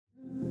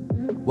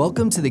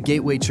Welcome to the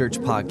Gateway Church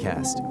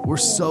podcast. We're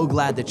so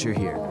glad that you're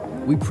here.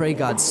 We pray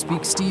God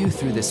speaks to you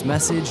through this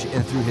message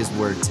and through His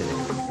Word today.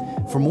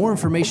 For more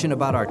information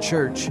about our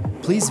church,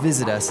 please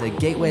visit us at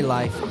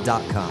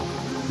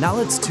gatewaylife.com. Now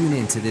let's tune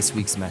in to this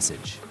week's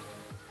message.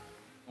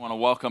 I want to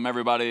welcome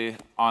everybody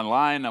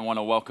online. I want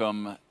to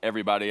welcome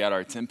everybody at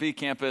our Tempe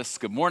campus.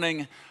 Good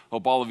morning.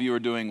 Hope all of you are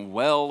doing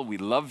well. We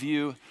love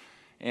you.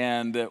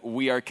 And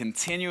we are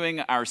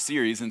continuing our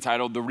series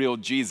entitled The Real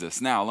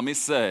Jesus. Now, let me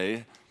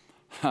say,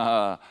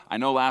 I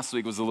know last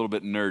week was a little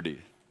bit nerdy,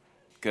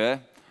 okay?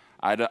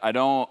 I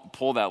don't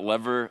pull that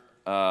lever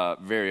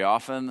very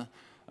often,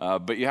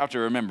 but you have to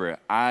remember,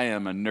 I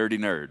am a nerdy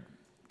nerd,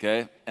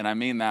 okay? And I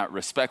mean that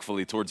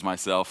respectfully towards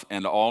myself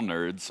and all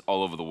nerds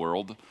all over the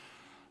world.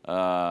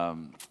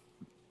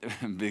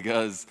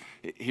 Because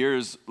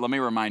let me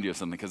remind you of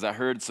something, because I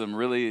heard some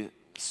really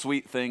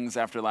sweet things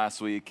after last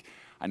week.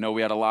 I know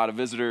we had a lot of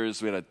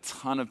visitors. We had a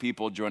ton of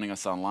people joining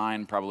us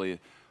online, probably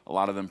a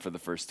lot of them for the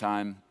first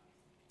time.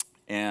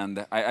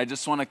 And I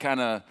just want to kind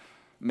of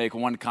make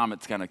one comment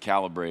to kind of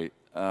calibrate.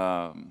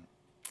 And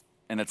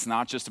it's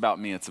not just about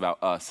me, it's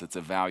about us. It's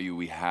a value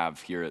we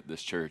have here at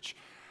this church.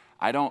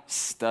 I don't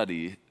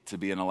study to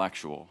be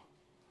intellectual.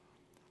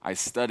 I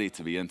study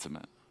to be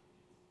intimate.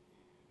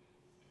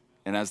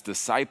 And as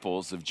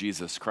disciples of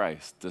Jesus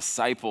Christ,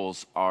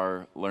 disciples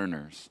are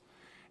learners.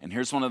 And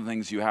here's one of the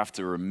things you have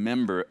to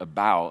remember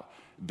about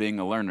being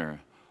a learner.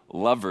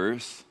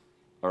 Lovers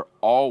are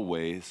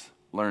always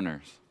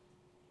learners.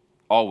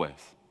 Always.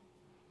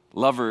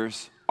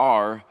 Lovers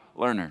are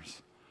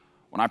learners.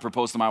 When I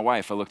proposed to my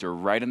wife, I looked her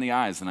right in the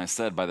eyes and I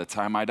said, by the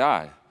time I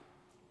die,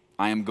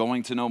 I am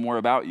going to know more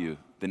about you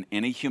than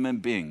any human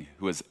being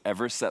who has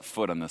ever set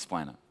foot on this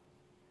planet.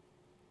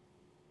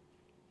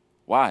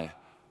 Why?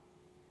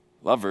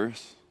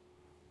 Lovers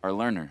are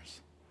learners.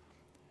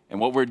 And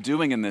what we're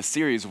doing in this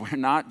series,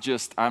 I'm not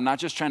just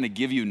trying to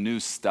give you new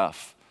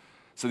stuff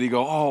so that you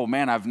go, oh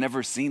man, I've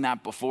never seen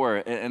that before.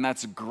 And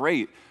that's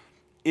great.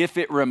 If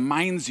it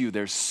reminds you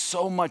there's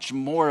so much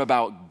more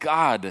about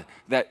God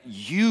that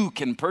you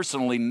can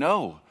personally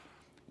know,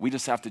 we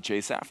just have to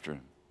chase after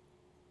Him.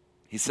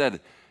 He said,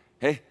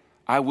 hey,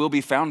 I will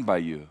be found by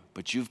you,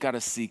 but you've got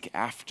to seek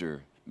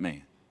after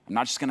me. I'm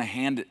not just going to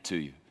hand it to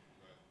you.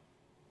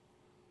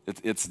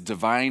 It's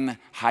divine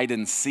hide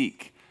and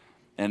seek,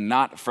 and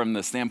not from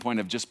the standpoint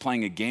of just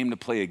playing a game to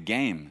play a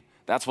game.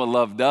 That's what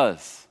love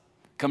does.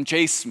 Come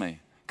chase me.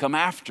 Come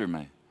after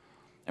me.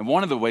 And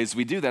one of the ways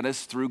we do that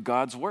is through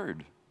God's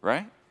word,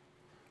 right?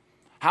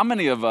 How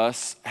many of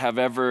us have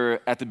ever,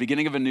 at the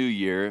beginning of a new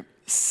year,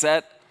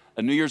 set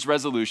a New Year's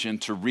resolution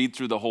to read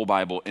through the whole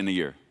Bible in a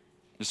year?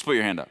 Just put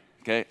your hand up,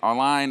 okay?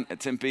 Online, at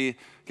Tempe,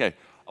 okay,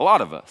 a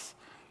lot of us.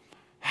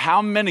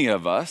 How many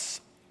of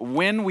us,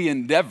 when we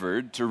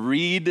endeavored to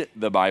read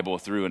the Bible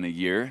through in a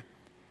year,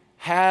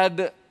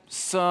 had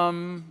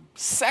some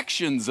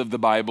sections of the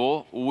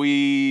Bible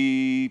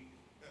we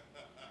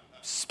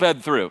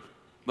sped through?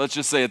 Let's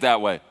just say it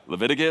that way.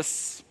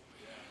 Leviticus.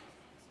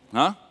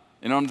 Huh?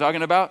 You know what I'm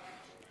talking about?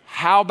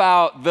 How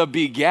about the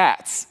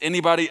begats?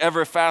 Anybody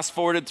ever fast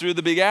forwarded through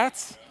the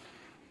begats?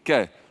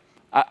 Okay.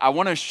 I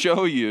want to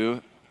show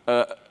you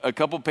a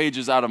couple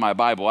pages out of my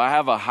Bible. I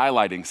have a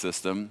highlighting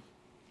system,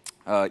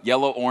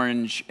 yellow,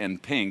 orange,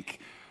 and pink,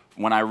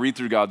 when I read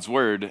through God's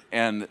word.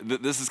 And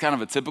this is kind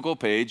of a typical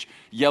page.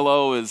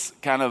 Yellow is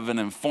kind of an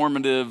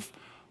informative,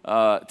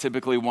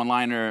 typically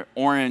one-liner.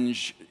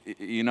 Orange,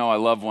 you know I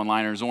love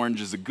one-liners. Orange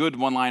is a good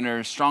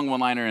one-liner, strong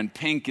one-liner, and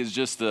pink is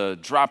just a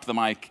drop the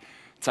mic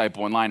type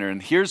one-liner.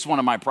 And here's one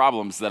of my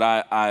problems that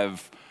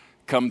I've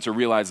come to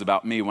realize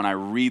about me when I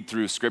read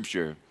through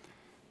Scripture.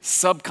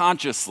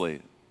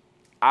 Subconsciously,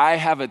 I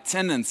have a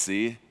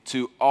tendency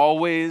to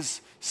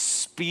always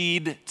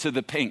speed to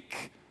the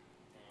pink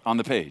on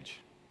the page.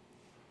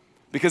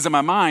 Because in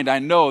my mind, I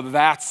know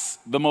that's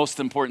the most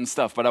important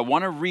stuff. But I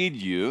want to read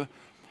you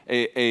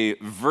a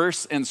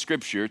verse in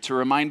Scripture to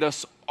remind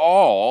us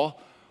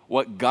all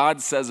what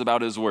God says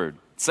about His Word.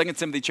 2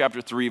 Timothy chapter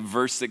 3,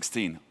 verse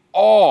 16.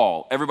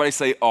 All, everybody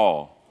say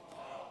all.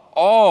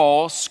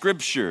 All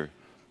Scripture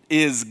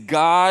is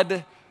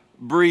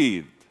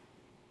God-breathed.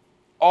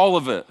 All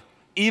of it.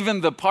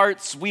 Even the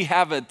parts we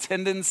have a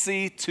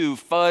tendency to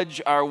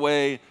fudge our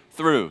way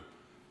through.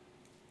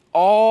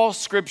 All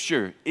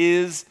Scripture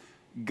is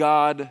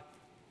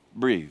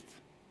God-breathed.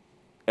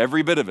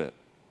 Every bit of it.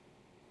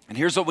 And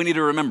here's what we need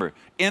to remember.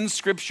 In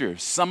Scripture,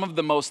 some of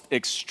the most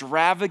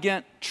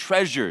extravagant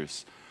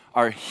treasures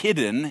are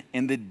hidden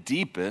in the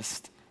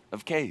deepest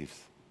of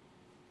caves.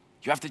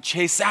 You have to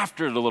chase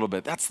after it a little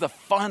bit. That's the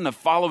fun of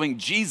following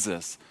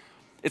Jesus.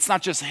 It's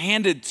not just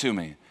handed to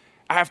me.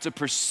 I have to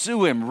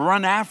pursue Him,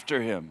 run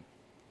after Him.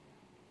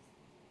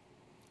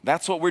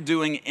 That's what we're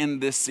doing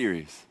in this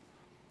series.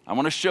 I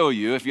want to show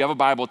you, if you have a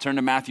Bible, turn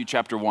to Matthew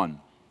chapter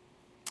 1.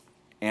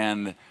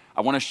 And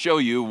I want to show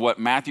you what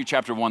Matthew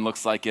chapter 1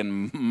 looks like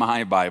in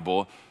my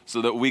Bible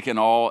so that we can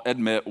all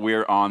admit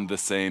we're on the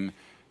same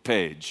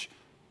page.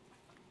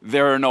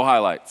 There are no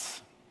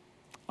highlights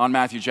on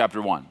Matthew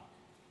chapter 1,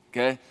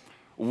 okay?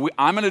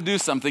 I'm going to do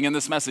something in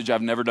this message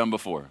I've never done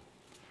before.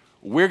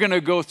 We're going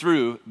to go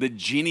through the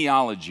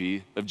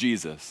genealogy of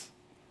Jesus.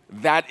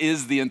 That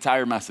is the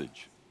entire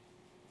message.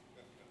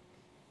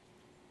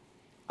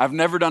 I've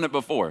never done it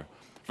before.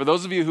 For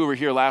those of you who were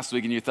here last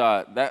week and you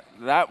thought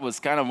that was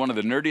kind of one of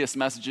the nerdiest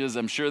messages,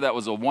 I'm sure that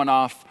was a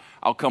one-off.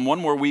 I'll come one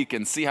more week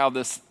and see how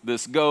this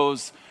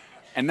goes.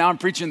 And now I'm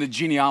preaching the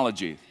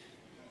genealogy.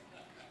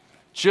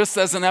 Just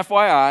as an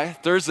FYI,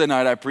 Thursday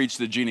night I preached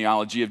the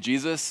genealogy of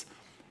Jesus,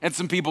 and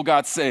some people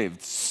got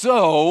saved.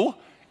 So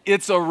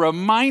it's a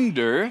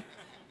reminder,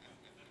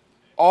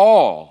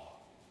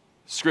 all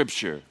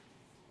Scripture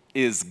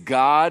is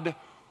God,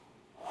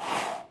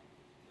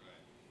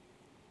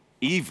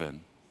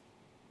 even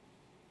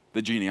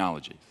the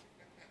genealogies.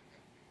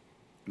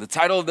 The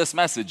title of this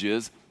message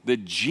is The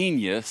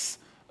Genius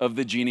of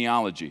the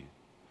Genealogy.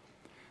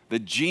 The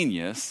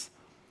Genius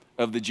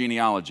of the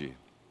Genealogy.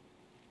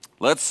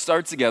 Let's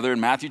start together in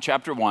Matthew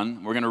chapter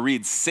 1. We're going to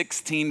read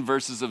 16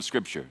 verses of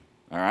Scripture,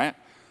 all right?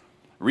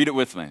 Read it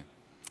with me.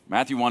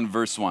 Matthew 1,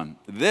 verse 1.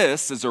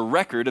 This is a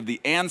record of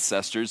the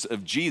ancestors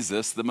of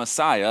Jesus, the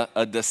Messiah,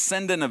 a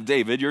descendant of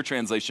David. Your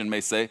translation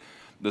may say,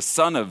 the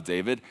son of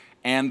David,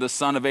 and the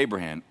son of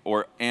Abraham,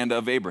 and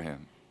of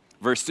Abraham.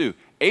 Verse 2,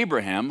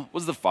 Abraham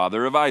was the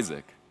father of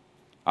Isaac.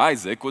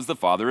 Isaac was the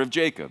father of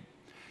Jacob.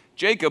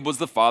 Jacob was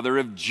the father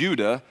of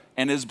Judah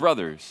and his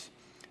brothers.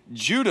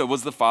 Judah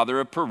was the father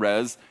of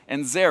Perez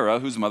and Zerah,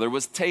 whose mother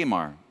was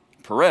Tamar.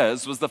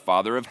 Perez was the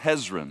father of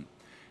Hezron.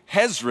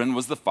 Hezron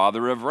was the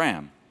father of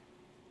Ram.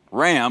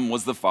 Ram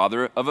was the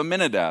father of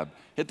Amminadab.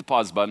 Hit the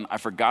pause button. I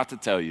forgot to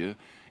tell you,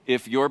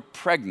 if you're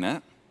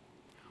pregnant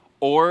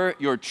or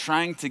you're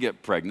trying to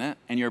get pregnant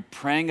and you're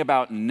praying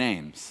about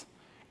names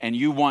and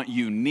you want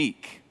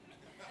unique,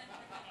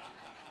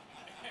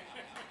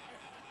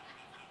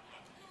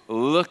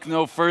 look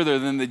no further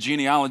than the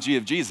genealogy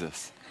of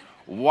Jesus.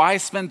 Why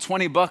spend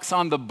 $20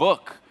 on the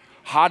book?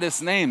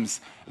 Hottest names.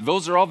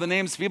 Those are all the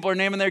names people are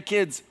naming their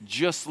kids.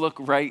 Just look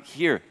right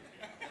here.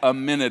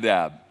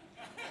 Amminadab.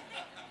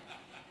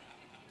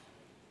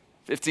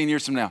 15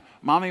 years from now,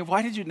 Mommy,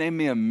 why did you name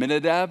me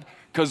Amminadab?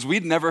 Because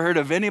we'd never heard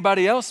of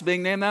anybody else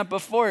being named that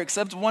before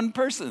except one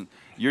person.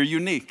 You're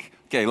unique.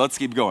 Okay, let's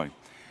keep going.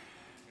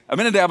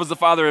 Amminadab was the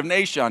father of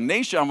Nahshon.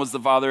 Nahshon was the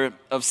father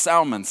of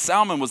Salmon.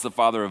 Salmon was the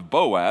father of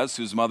Boaz,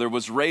 whose mother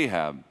was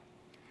Rahab.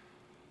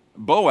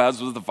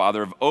 Boaz was the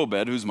father of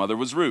Obed, whose mother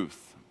was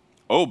Ruth.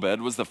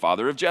 Obed was the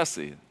father of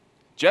Jesse.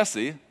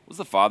 Jesse was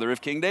the father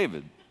of King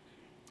David.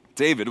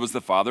 David was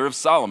the father of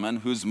Solomon,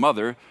 whose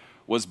mother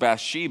was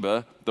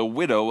Bathsheba, the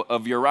widow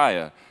of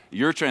Uriah.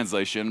 Your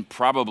translation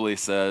probably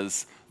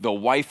says the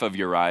wife of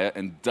Uriah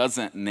and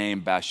doesn't name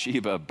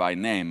Bathsheba by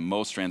name.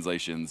 Most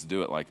translations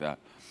do it like that.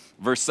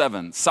 Verse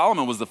 7,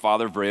 Solomon was the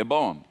father of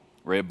Rehoboam.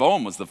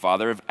 Rehoboam was the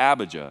father of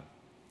Abijah.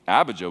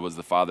 Abijah was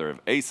the father of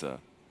Asa.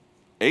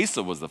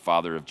 Asa was the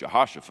father of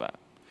Jehoshaphat.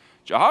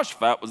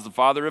 Jehoshaphat was the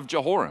father of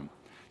Jehoram.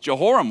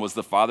 Jehoram was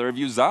the father of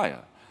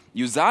Uzziah.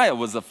 Uzziah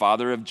was the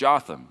father of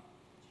Jotham.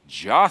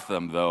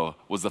 Jotham, though,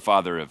 was the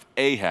father of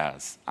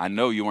Ahaz. I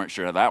know you weren't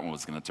sure how that one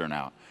was going to turn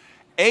out.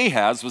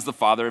 Ahaz was the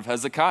father of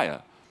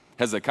Hezekiah.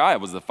 Hezekiah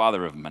was the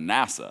father of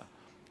Manasseh.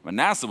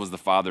 Manasseh was the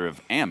father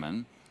of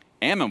Ammon.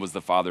 Ammon was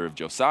the father of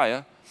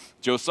Josiah.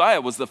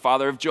 Josiah was the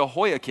father of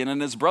Jehoiakim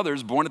and his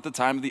brothers, born at the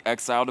time of the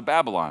exile to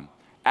Babylon.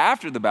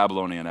 After the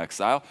Babylonian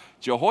exile,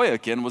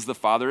 Jehoiakim was the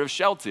father of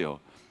Shealtiel.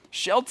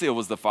 Shealtiel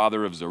was the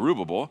father of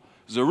Zerubbabel.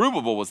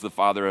 Zerubbabel was the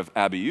father of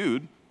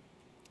Abiud.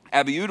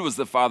 Abiud was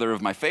the father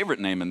of my favorite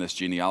name in this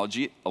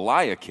genealogy,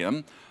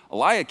 Eliakim.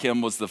 Eliakim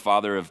was the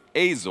father of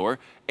Azor.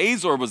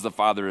 Azor was the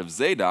father of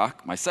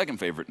Zadok, my second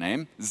favorite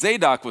name.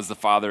 Zadok was the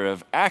father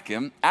of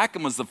Achim.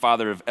 Achim was the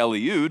father of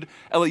Eliud.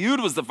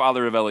 Eliud was the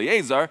father of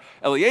Eleazar.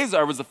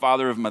 Eleazar was the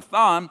father of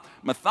Mathan.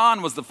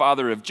 Mathan was the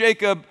father of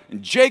Jacob.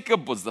 And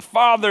Jacob was the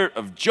father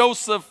of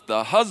Joseph,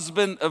 the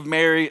husband of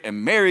Mary.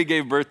 And Mary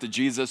gave birth to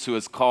Jesus, who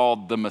is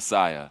called the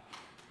Messiah.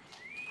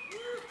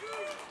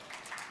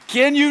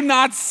 Can you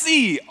not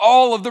see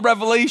all of the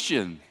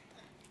revelation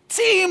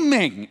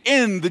teeming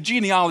in the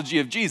genealogy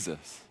of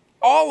Jesus?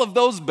 All of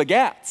those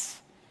begats.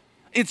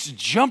 It's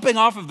jumping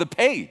off of the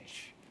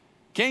page.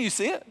 Can't you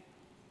see it?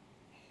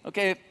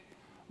 Okay,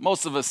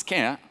 most of us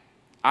can't.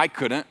 I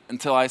couldn't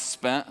until I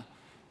spent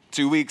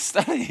 2 weeks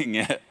studying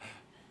it.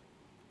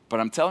 But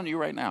I'm telling you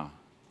right now,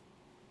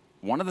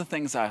 one of the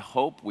things I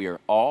hope we are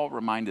all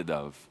reminded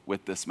of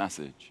with this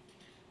message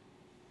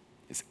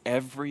is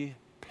every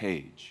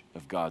page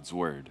of God's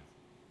word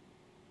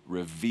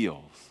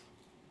reveals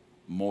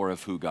more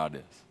of who God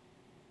is.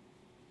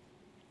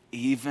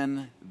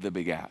 Even the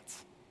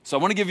begats. So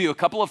I want to give you a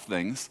couple of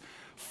things,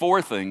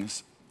 4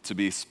 things to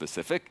be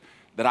specific,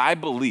 that I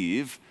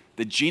believe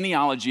the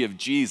genealogy of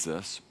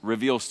Jesus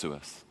reveals to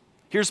us.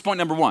 Here's point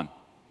number 1.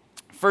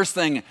 First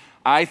thing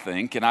I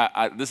think, and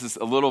this is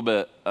a little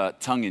bit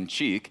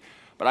tongue-in-cheek,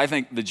 but I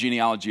think the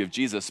genealogy of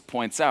Jesus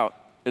points out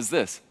is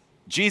this: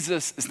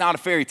 Jesus is not a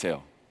fairy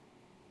tale.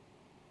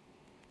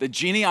 The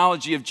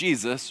genealogy of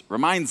Jesus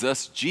reminds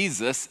us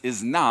Jesus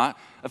is not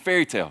a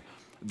fairy tale.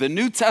 The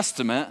New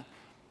Testament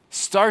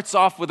starts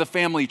off with a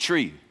family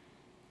tree,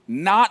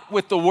 not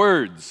with the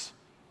words,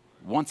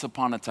 once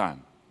upon a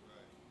time.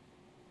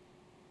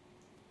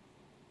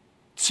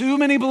 Too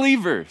many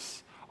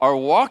believers are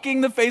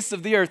walking the face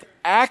of the earth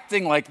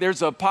acting like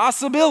there's a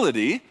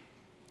possibility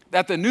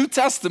that the New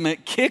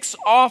Testament kicks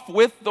off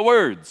with the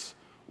words,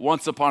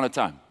 once upon a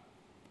time.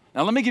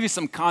 Now, let me give you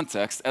some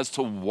context as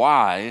to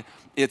why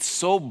it's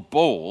so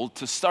bold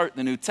to start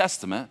the New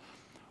Testament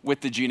with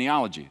the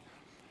genealogy.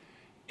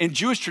 In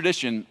Jewish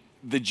tradition,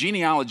 the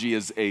genealogy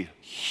is a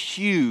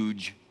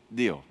huge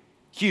deal.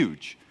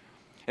 Huge.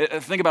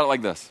 Think about it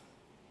like this.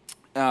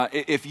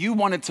 If you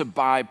wanted to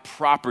buy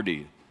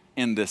property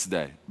in this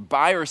day,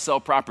 buy or sell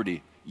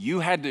property, you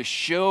had to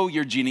show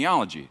your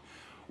genealogy.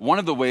 One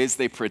of the ways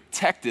they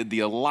protected the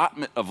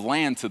allotment of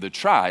land to the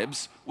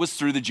tribes was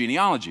through the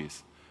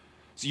genealogies.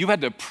 So you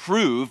had to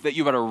prove that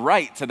you had a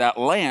right to that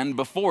land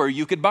before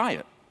you could buy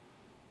it.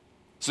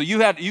 So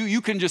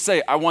you couldn't just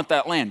say, I want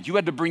that land. You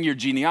had to bring your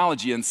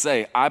genealogy and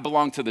say, I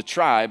belong to the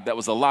tribe that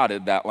was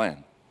allotted that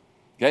land.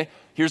 Okay?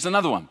 Here's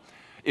another one.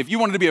 If you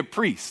wanted to be a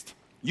priest,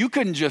 you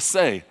couldn't just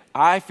say,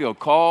 I feel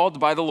called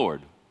by the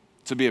Lord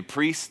to be a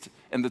priest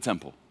in the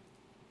temple.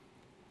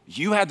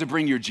 You had to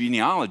bring your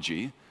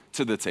genealogy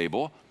to the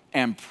table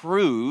and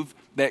prove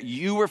that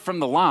you were from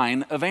the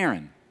line of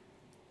Aaron.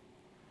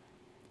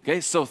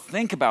 Okay, so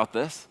think about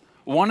this.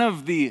 One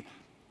of the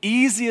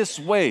easiest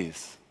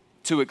ways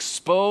to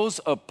expose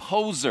a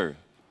poser,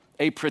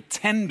 a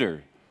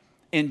pretender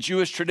in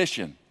Jewish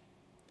tradition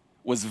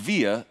was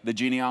via the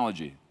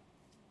genealogy.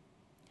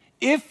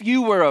 If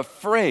you were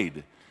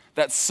afraid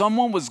that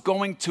someone was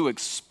going to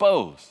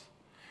expose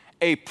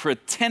a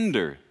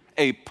pretender,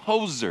 a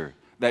poser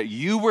that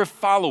you were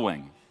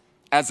following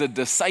as a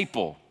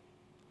disciple,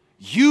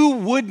 you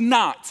would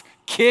not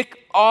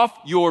kick off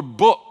your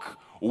book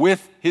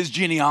with his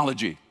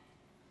genealogy.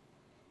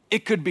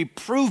 It could be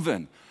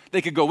proven.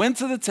 They could go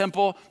into the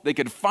temple, they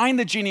could find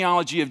the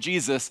genealogy of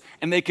Jesus,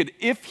 and they could,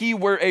 if he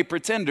were a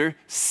pretender,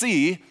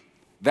 see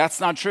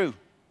that's not true.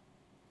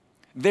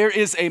 There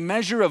is a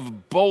measure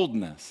of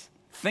boldness.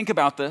 Think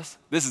about this.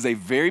 This is a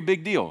very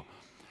big deal.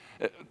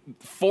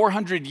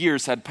 400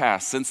 years had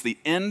passed since the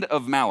end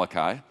of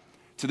Malachi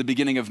to the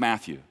beginning of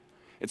Matthew.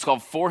 It's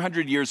called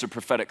 400 years of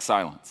prophetic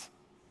silence.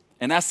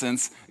 In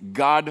essence,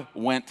 God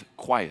went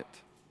quiet.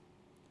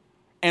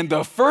 And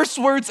the first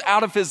words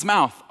out of his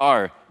mouth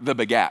are the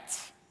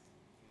begats.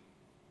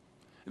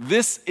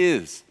 This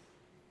is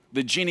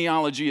the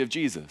genealogy of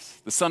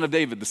Jesus, the son of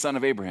David, the son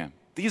of Abraham.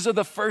 These are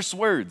the first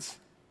words.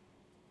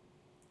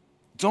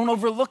 Don't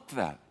overlook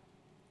that.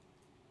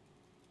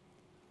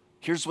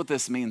 Here's what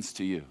this means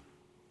to you.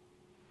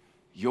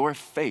 Your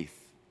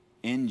faith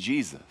in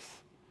Jesus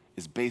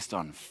is based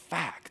on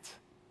fact,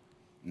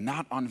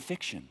 not on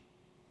fiction.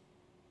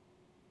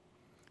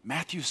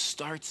 Matthew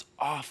starts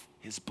off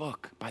his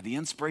book by the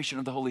inspiration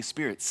of the Holy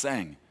Spirit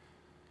saying,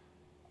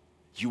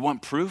 you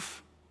want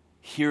proof?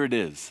 Here it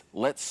is.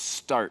 Let's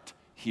start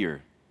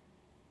here.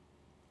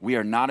 We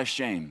are not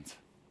ashamed.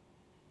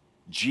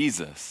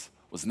 Jesus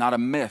was not a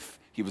myth.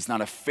 He was not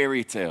a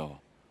fairy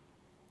tale.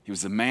 He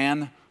was a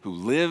man who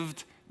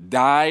lived,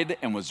 died,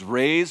 and was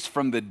raised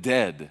from the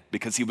dead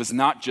because he was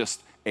not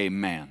just a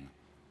man.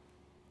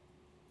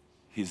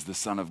 He's the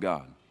Son of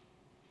God.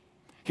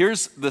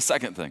 Here's the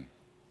second thing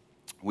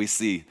we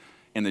see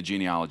in the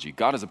genealogy.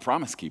 God is a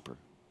promise keeper.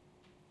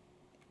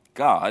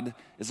 God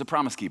is a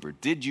promise keeper.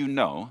 Did you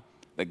know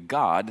that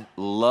God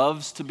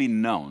loves to be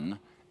known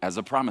as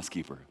a promise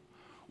keeper?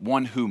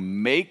 One who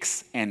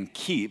makes and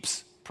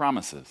keeps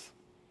promises.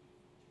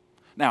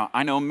 Now,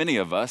 I know many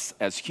of us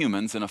as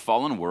humans in a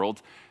fallen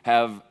world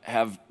have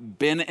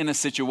been in a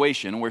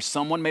situation where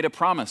someone made a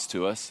promise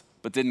to us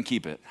but didn't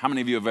keep it. How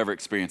many of you have ever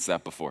experienced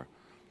that before?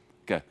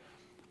 Okay,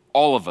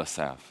 all of us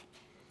have.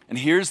 And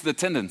here's the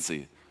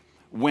tendency.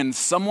 When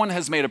someone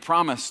has made a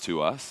promise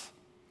to us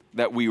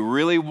that we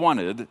really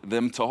wanted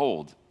them to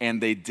hold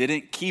and they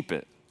didn't keep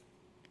it,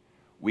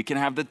 we can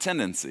have the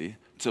tendency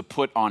to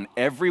put on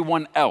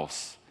everyone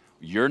else,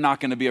 you're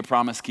not going to be a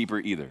promise keeper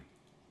either.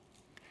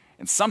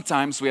 And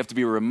sometimes we have to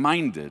be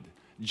reminded,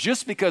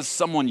 just because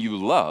someone you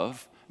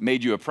love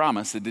made you a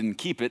promise that didn't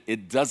keep it,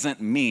 it doesn't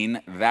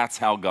mean that's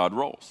how God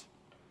rolls.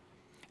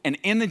 And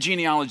in the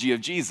genealogy of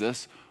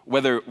Jesus,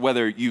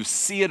 whether you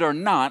see it or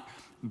not,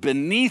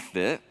 beneath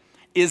it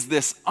is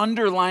this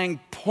underlying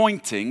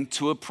pointing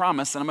to a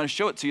promise, and I'm going to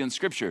show it to you in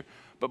Scripture.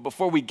 But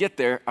before we get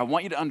there, I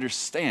want you to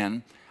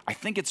understand, I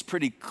think it's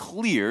pretty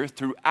clear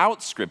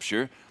throughout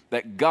Scripture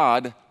that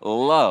God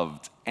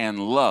loved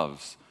and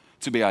loves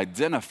to be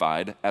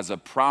identified as a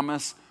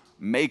promise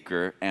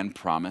maker and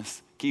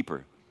promise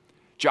keeper.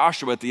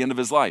 Joshua, at the end of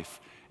his life,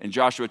 in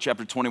Joshua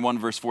chapter 21,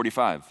 verse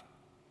 45,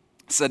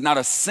 said, not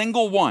a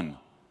single one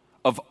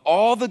of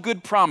all the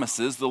good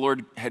promises the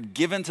Lord had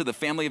given to the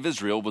family of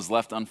Israel was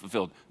left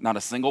unfulfilled. Not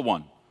a single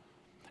one.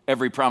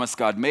 Every promise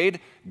God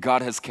made,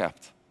 God has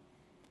kept.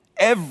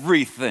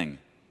 Everything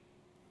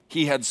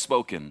he had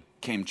spoken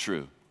came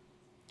true.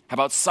 How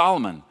about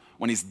Solomon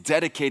when he's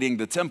dedicating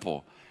the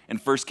temple? In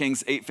 1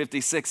 Kings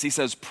 8:56, he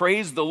says,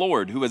 "Praise the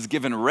Lord who has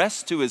given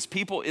rest to his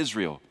people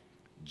Israel,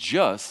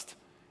 just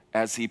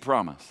as he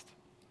promised."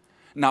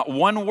 Not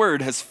one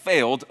word has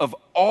failed of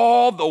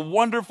all the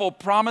wonderful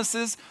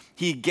promises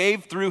he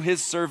gave through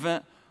his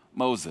servant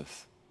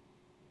Moses.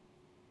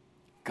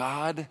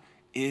 God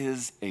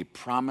is a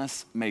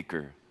promise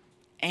maker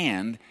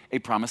and a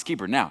promise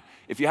keeper. Now,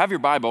 if you have your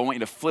Bible, I want you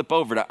to flip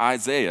over to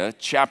Isaiah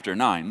chapter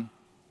 9.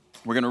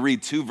 We're going to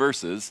read 2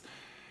 verses,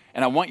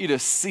 and I want you to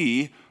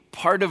see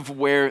part of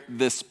where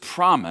this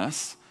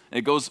promise,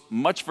 it goes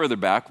much further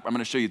back. I'm going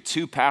to show you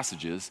 2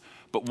 passages,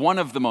 but one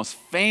of the most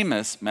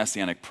famous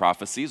messianic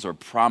prophecies or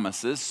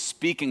promises,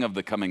 speaking of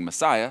the coming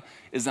Messiah,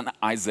 is in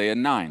Isaiah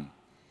 9.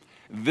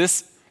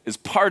 This is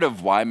part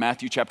of why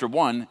Matthew chapter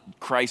 1,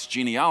 Christ's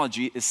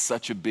genealogy, is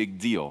such a big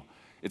deal.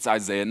 It's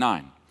Isaiah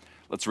 9.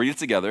 Let's read it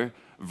together,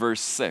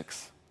 verse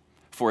 6.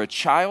 "For a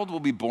child will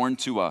be born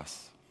to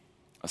us,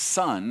 a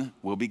son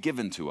will be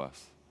given to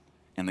us,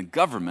 and the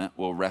government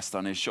will rest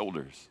on his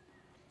shoulders.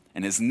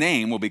 And his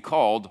name will be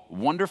called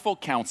Wonderful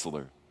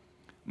Counselor,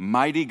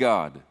 Mighty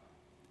God,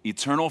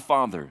 Eternal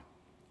Father,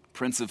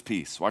 Prince of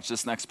Peace." Watch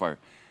this next part.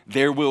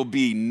 "There will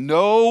be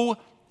no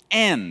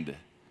end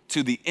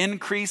to the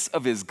increase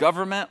of his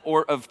government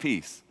or of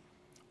peace.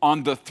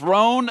 On the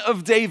throne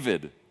of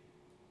David,"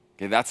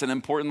 okay, that's an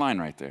important line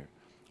right there.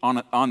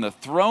 On the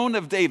throne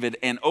of David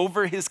and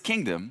over his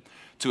kingdom,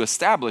 to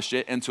establish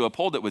it and to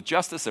uphold it with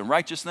justice and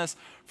righteousness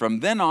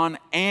from then on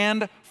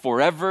and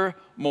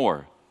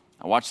forevermore.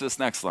 Now watch this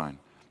next line.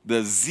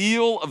 "The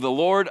zeal of the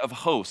Lord of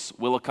hosts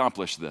will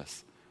accomplish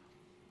this."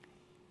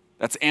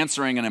 That's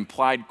answering an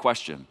implied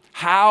question.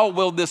 How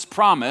will this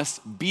promise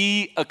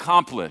be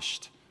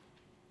accomplished?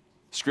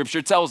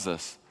 Scripture tells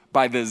us,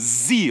 by the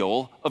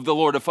zeal of the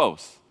Lord of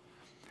hosts.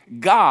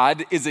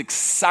 God is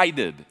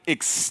excited,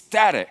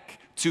 ecstatic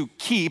to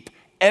keep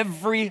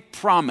every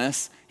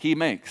promise he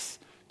makes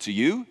to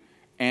you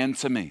and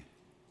to me.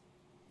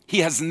 He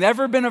has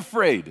never been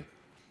afraid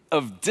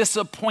of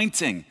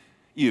disappointing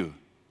you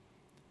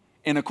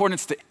in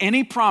accordance to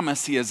any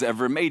promise he has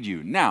ever made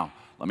you. Now,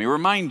 let me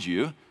remind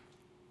you,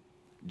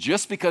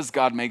 just because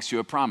God makes you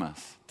a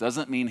promise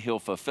doesn't mean he'll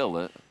fulfill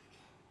it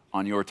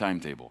on your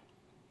timetable.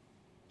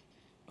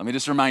 Let me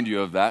just remind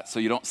you of that so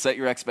you don't set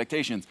your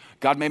expectations.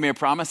 God made me a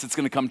promise, it's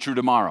going to come true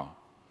tomorrow.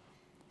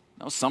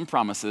 No, some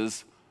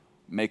promises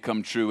may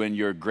come true in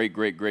your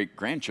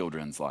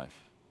great-great-great-grandchildren's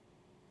life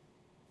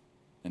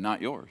and not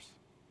yours.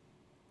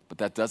 But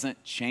that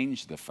doesn't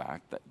change the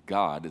fact that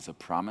God is a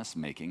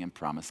promise-making and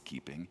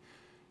promise-keeping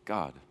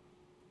God.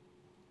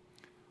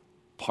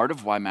 Part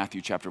of why Matthew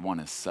chapter 1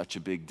 is such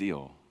a big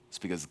deal is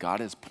because God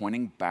is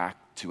pointing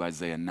back to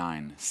Isaiah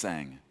 9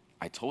 saying,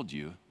 "I told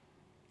you,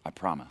 I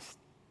promised.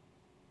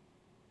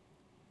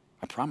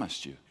 I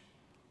promised you,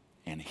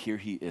 and here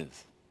he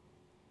is."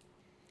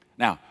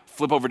 Now,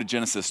 flip over to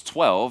Genesis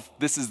 12.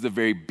 This is the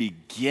very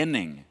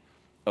beginning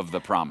of the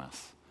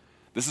promise.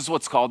 This is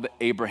what's called the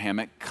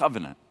Abrahamic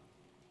covenant.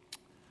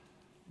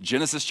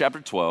 Genesis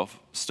chapter 12,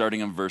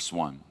 starting in verse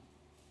 1.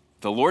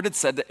 "The Lord had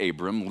said to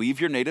Abram,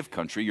 'Leave your native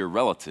country, your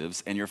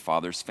relatives, and your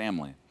father's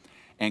family,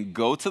 and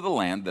go to the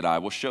land that I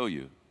will show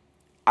you.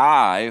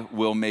 I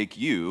will make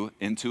you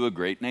into a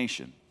great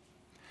nation.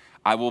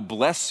 I will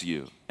bless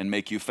you and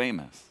make you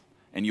famous,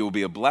 and you will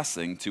be a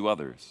blessing to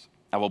others.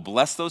 I will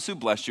bless those who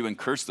bless you and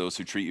curse those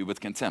who treat you with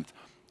contempt.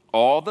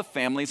 All the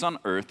families on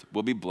earth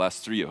will be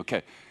blessed through you."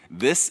 Okay,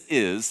 this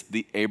is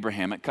the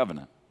Abrahamic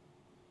covenant.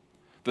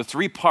 The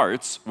 3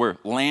 parts were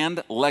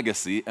land,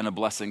 legacy, and a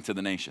blessing to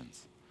the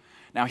nations.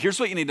 Now, here's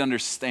what you need to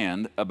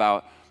understand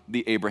about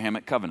the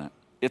Abrahamic covenant.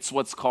 It's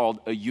what's called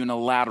a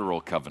unilateral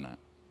covenant.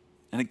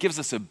 And it gives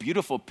us a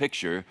beautiful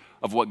picture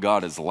of what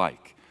God is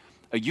like.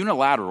 A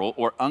unilateral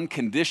or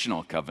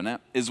unconditional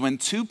covenant is when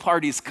 2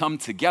 parties come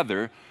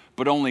together,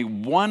 but only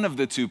one of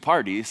the 2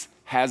 parties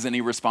has any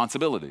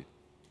responsibility.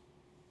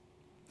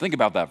 Think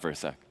about that for a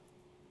sec.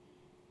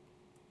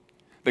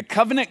 The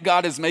covenant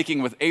God is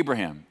making with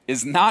Abraham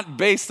is not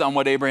based on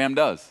what Abraham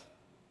does.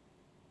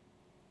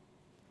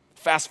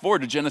 Fast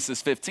forward to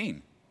Genesis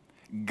 15.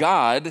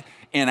 God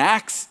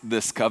enacts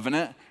this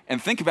covenant,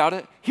 and think about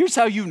it. Here's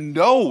how you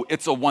know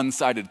it's a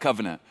one-sided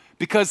covenant.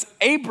 Because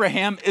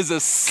Abraham is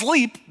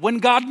asleep when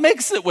God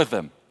makes it with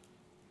him.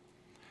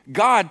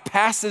 God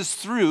passes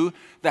through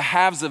the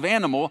halves of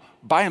animal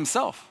by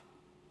himself,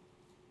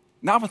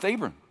 not with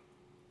Abram.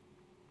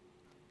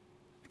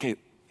 Okay,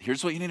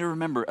 here's what you need to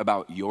remember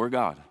about your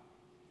God.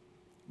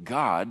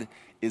 God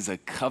is a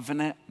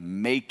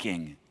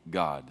covenant-making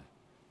God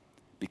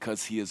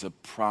because he is a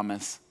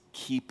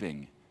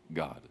promise-keeping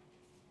God.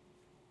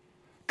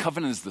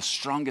 Covenant is the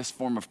strongest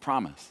form of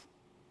promise.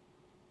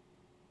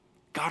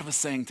 God was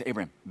saying to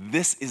Abraham,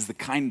 this is the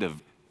kind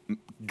of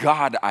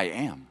God I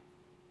am.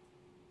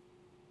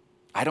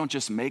 I don't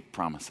just make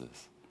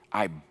promises.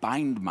 I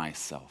bind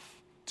myself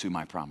to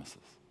my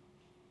promises.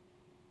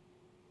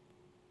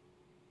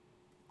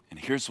 And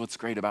here's what's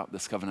great about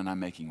this covenant I'm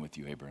making with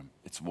you, Abraham.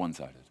 It's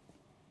one-sided.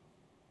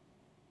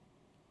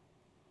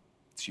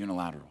 It's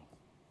unilateral.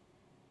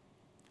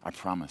 I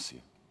promise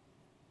you.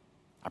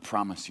 I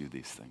promise you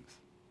these things.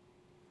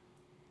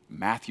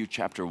 Matthew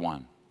chapter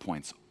 1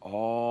 points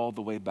all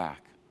the way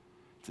back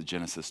to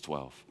Genesis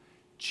 12.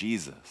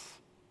 Jesus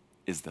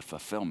is the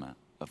fulfillment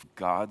of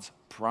God's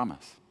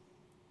promise.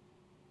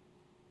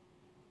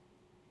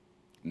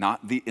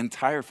 Not the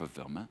entire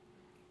fulfillment.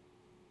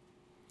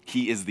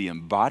 He is the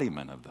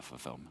embodiment of the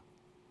fulfillment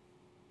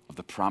of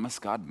the promise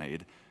God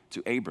made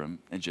to Abram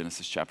in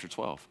Genesis chapter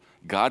 12.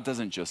 God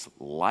doesn't just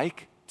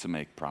like to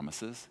make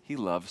promises. He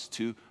loves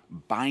to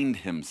bind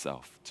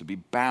himself, to be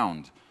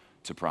bound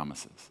to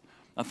promises.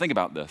 Now think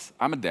about this.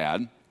 I'm a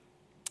dad.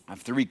 I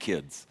have 3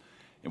 kids.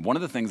 And one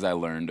of the things I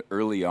learned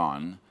early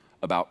on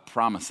about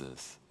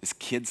promises is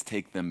kids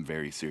take them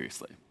very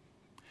seriously.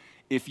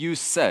 If you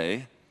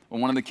say,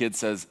 when one of the kids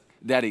says,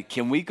 Daddy,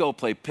 can we go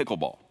play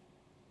pickleball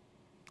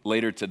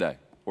later today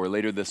or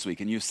later this week?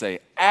 And you say,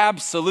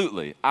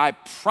 absolutely, I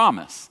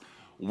promise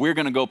we're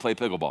going to go play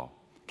pickleball.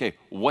 Okay,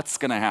 what's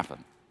going to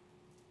happen?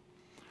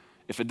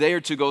 If a day or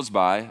two goes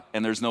by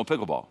and there's no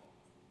pickleball,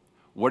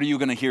 what are you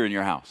going to hear in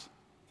your house?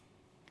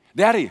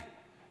 Daddy,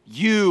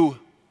 you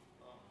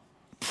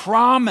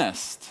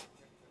promised.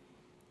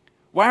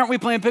 Why aren't we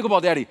playing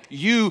pickleball, Daddy?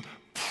 You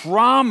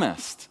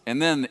promised.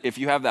 And then if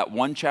you have that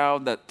one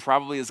child that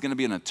probably is going to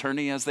be an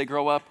attorney as they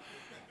grow up,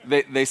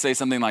 they say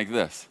something like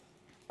this.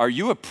 Are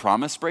you a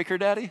promise breaker,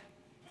 Daddy?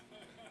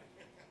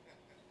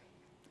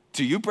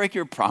 Do you break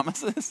your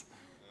promises?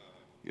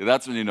 Yeah,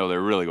 that's when you know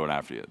they're really going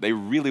after you. They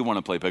really want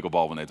to play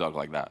pickleball when they talk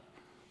like that.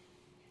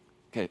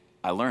 Okay,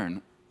 I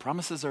learned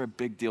promises are a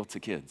big deal to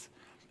kids.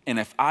 And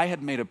if I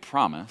had made a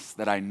promise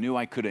that I knew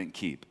I couldn't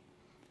keep,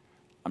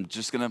 I'm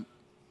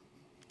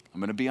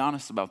going to be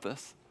honest about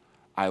this.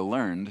 I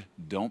learned,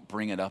 don't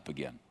bring it up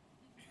again.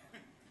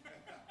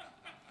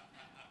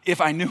 If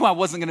I knew I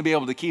wasn't going to be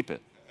able to keep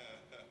it,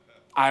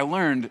 I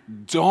learned,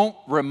 don't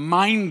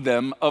remind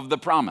them of the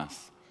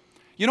promise.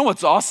 You know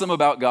what's awesome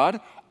about God?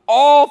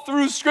 All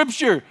through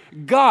Scripture,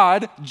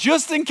 God,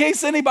 just in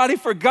case anybody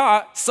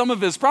forgot some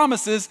of his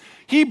promises,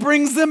 he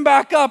brings them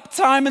back up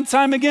time and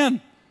time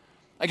again.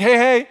 Like,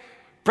 hey,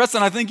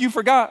 Preston, I think you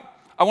forgot.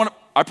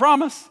 I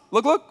promise.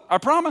 Look, I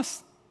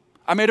promise.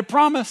 I made a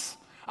promise.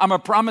 I'm a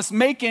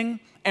promise-making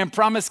and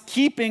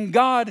promise-keeping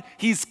God.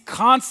 He's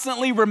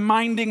constantly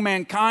reminding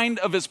mankind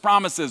of his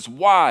promises.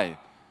 Why?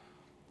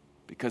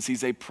 Because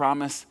he's a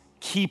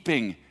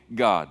promise-keeping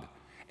God,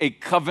 a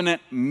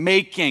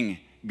covenant-making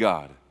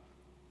God.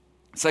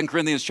 2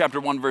 Corinthians chapter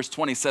 1, verse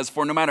 20 says,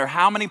 for no matter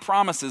how many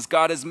promises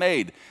God has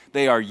made,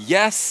 they are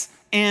yes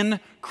in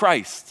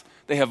Christ.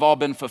 They have all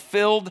been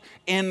fulfilled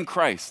in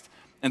Christ.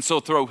 And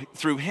so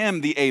through him,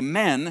 the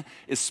amen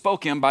is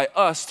spoken by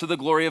us to the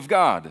glory of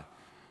God.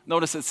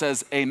 Notice it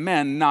says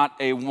amen, not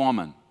a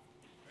woman.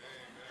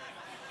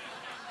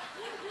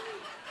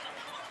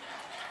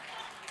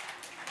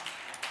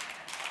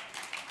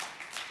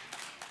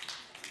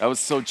 That was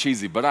so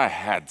cheesy, but I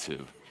had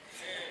to.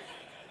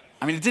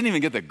 I mean, it didn't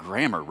even get the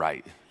grammar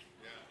right.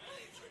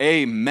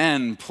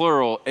 Amen,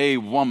 plural, a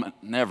woman.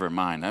 Never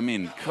mind. I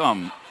mean,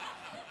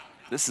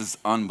 this is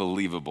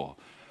unbelievable.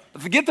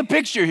 But forget the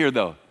picture here,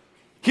 though.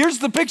 Here's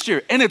the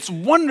picture, and it's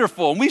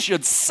wonderful, and we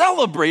should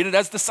celebrate it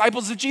as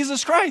disciples of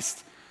Jesus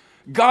Christ.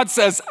 God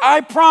says,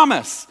 I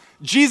promise.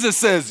 Jesus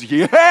says,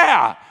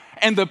 yeah.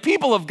 And the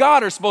people of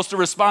God are supposed to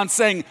respond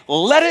saying,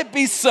 let it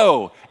be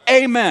so.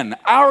 Amen.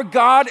 Our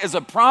God is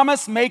a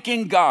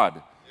promise-making God.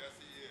 Yes,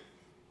 he is.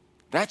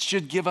 That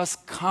should give us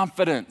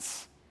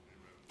confidence.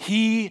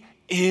 He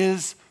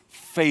is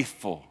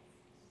faithful.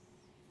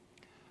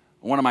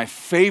 One of my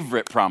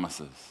favorite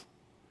promises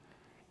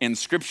in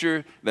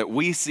Scripture that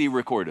we see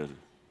recorded,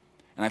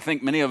 and I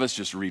think many of us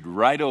just read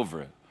right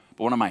over it,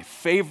 but one of my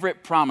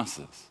favorite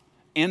promises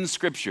in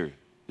Scripture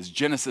is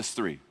Genesis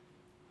 3.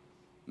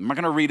 I'm not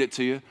going to read it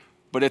to you,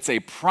 but it's a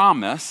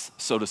promise,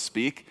 so to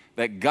speak,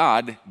 that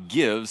God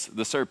gives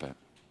the serpent.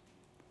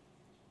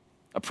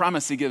 A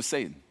promise he gives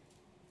Satan.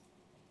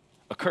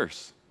 A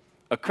curse.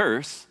 A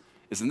curse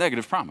is a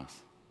negative promise.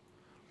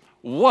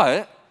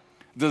 What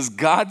does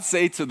God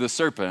say to the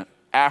serpent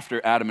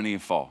after Adam and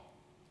Eve fall?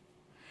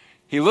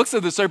 He looks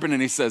at the serpent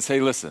and he says,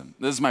 hey, listen,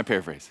 this is my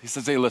paraphrase. He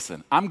says, hey,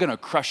 listen, I'm going to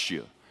crush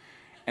you.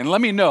 And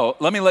let me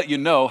let you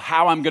know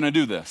how I'm going to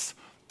do this.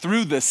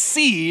 Through the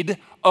seed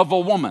of a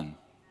woman.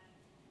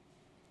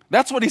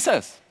 That's what he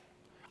says.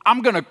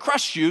 I'm going to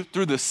crush you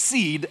through the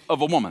seed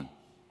of a woman.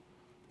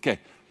 Okay.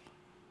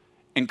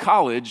 In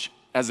college,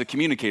 as a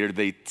communicator,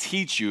 they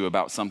teach you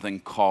about something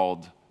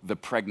called the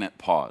pregnant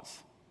pause.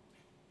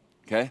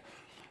 Okay?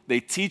 They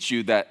teach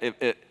you that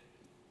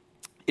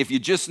if you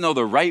just know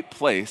the right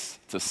place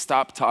to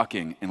stop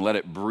talking and let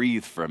it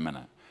breathe for a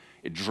minute,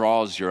 it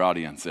draws your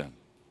audience in.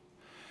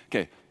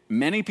 Okay,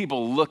 many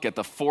people look at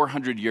the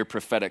 400-year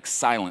prophetic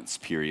silence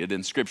period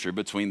in Scripture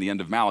between the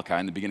end of Malachi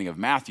and the beginning of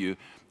Matthew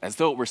as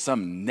though it were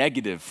some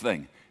negative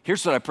thing.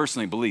 Here's what I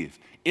personally believe.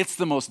 It's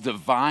the most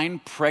divine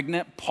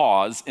pregnant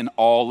pause in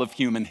all of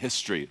human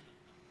history.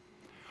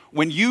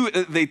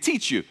 They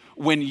teach you,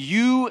 when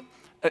you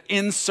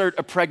insert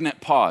a pregnant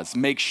pause.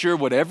 Make sure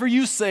whatever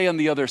you say on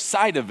the other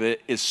side of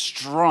it is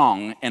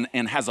strong and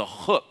has a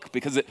hook,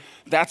 because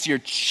that's your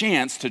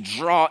chance to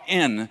draw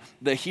in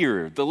the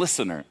hearer, the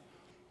listener.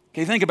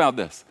 Okay, think about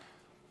this.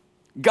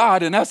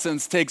 God, in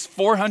essence, takes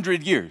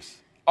 400 years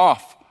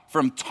off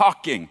from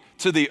talking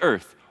to the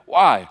earth.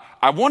 Why?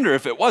 I wonder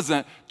if it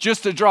wasn't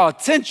just to draw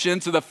attention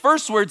to the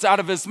first words out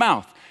of his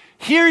mouth.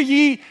 Hear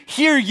ye,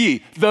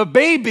 the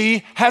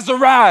baby has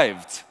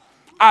arrived.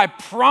 I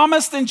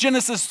promised in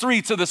Genesis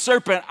 3 to the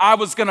serpent I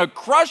was going to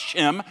crush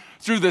him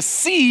through the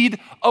seed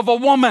of a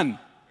woman. Amen.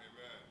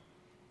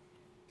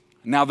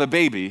 Now the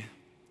baby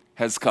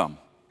has come.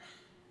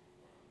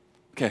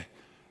 Okay,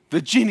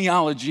 the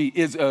genealogy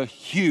is a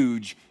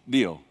huge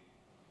deal.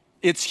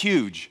 It's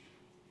huge.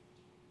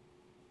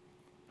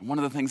 And one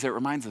of the things that it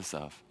reminds us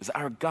of is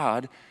our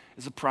God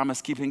is a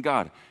promise-keeping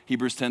God.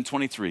 Hebrews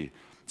 10:23.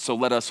 So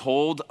let us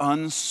hold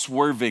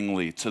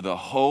unswervingly to the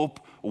hope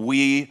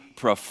we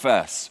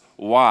profess.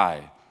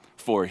 Why?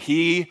 For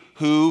he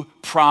who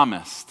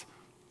promised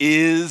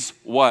is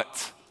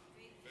what?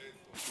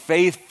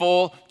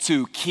 Faithful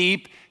to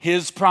keep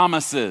his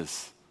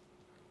promises.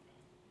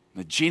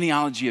 The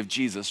genealogy of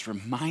Jesus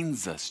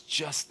reminds us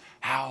just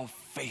how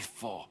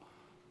faithful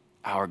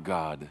our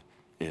God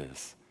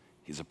is.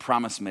 He's a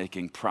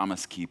promise-making,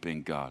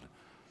 promise-keeping God.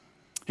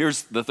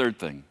 Here's the third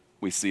thing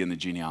we see in the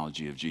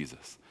genealogy of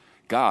Jesus.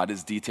 God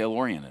is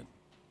detail-oriented.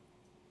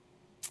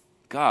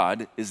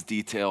 God is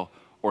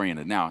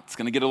detail-oriented. Now, it's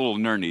going to get a little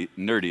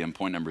nerdy in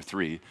point number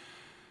 3.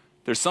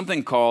 There's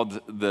something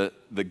called the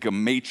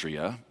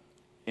gematria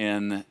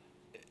in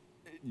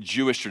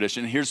Jewish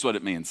tradition. Here's what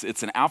it means.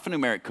 It's an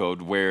alphanumeric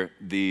code where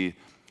the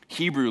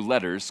Hebrew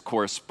letters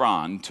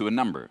correspond to a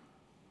number,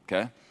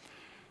 okay?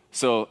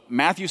 So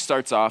Matthew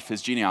starts off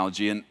his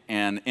genealogy,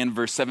 and in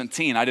verse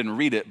 17, I didn't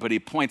read it, but he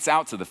points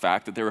out to the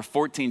fact that there were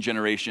 14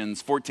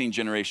 generations, 14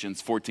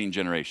 generations, 14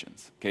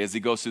 generations, okay, as he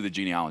goes through the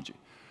genealogy.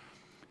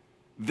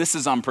 This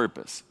is on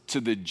purpose.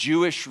 To the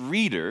Jewish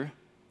reader,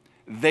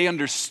 they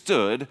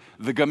understood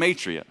the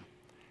gematria.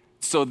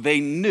 So they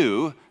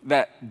knew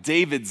that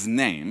David's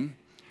name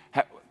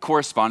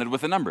corresponded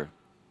with a number,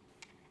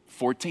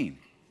 14.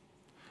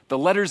 The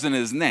letters in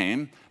his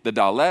name, the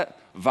Dalet,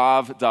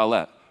 Vav,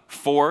 Dalet.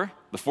 4,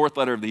 the fourth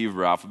letter of the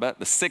Hebrew alphabet,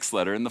 the sixth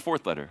letter and the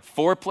fourth letter.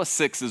 4 plus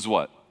 6 is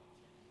what?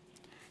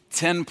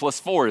 10 plus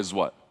 4 is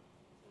what?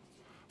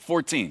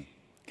 14,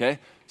 okay?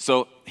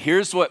 So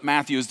here's what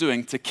Matthew is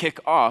doing to kick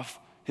off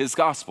his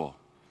gospel.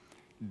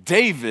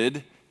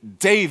 David,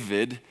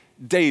 David,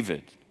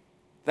 David.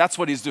 That's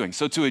what he's doing.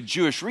 So to a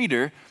Jewish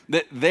reader,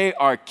 that they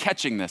are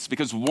catching this,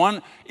 because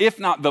one, if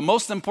not the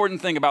most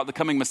important thing about the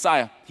coming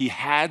Messiah, he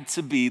had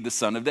to be the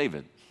son of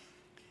David.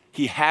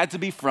 He had to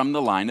be from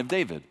the line of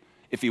David.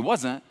 If he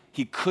wasn't,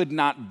 he could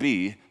not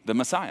be the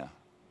Messiah.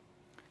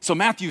 So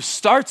Matthew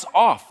starts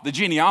off the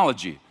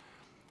genealogy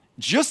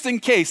just in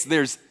case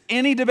there's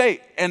any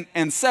debate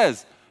and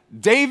says,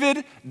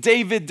 David,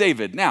 David,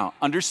 David. Now,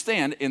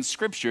 understand in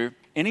Scripture,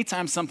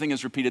 anytime something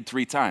is repeated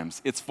 3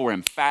 times, it's for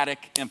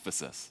emphatic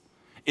emphasis.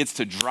 It's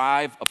to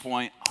drive a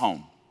point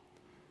home.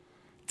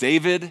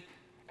 David,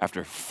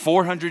 after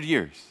 400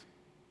 years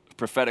of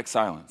prophetic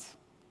silence,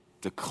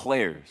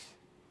 declares,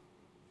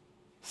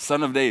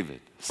 Son of David,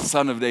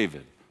 Son of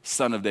David,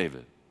 Son of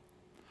David.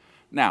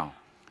 Now,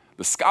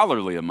 the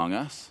scholarly among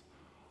us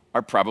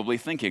are probably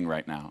thinking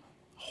right now,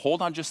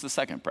 hold on just a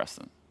second,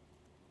 Preston.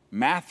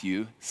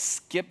 Matthew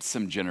skipped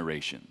some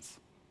generations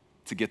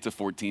to get to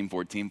 14,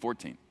 14,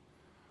 14.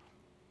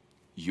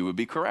 You would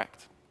be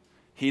correct.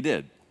 He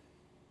did.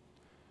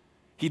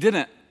 He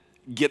didn't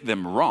get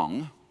them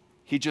wrong.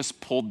 He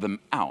just pulled them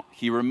out.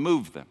 He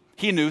removed them.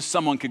 He knew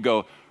someone could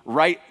go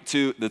right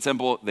to the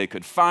temple. They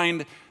could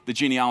find the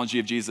genealogy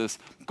of Jesus,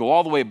 go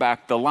all the way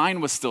back. The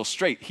line was still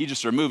straight. He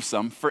just removed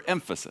some for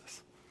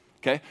emphasis.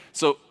 Okay?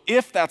 So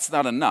if that's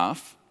not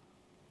enough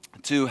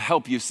to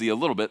help you see a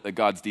little bit that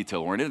God's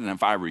detail-oriented, and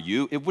if I were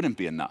you, it wouldn't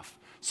be enough.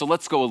 So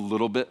let's go a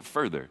little bit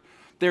further.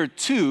 There are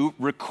 2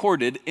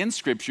 recorded in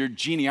Scripture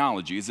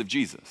genealogies of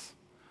Jesus.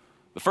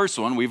 The first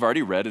one we've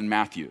already read in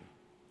Matthew.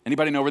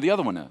 Anybody know where the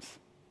other one is?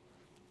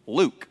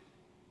 Luke.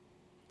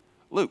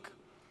 Luke.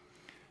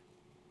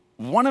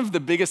 One of the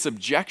biggest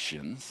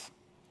objections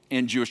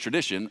in Jewish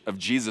tradition of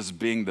Jesus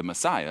being the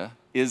Messiah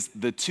is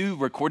the 2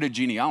 recorded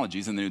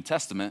genealogies in the New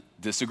Testament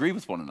disagree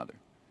with one another.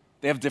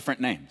 They have different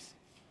names.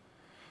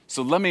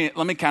 So let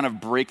me kind of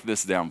break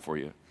this down for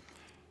you.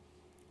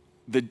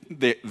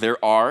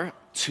 There are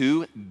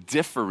 2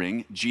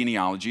 differing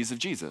genealogies of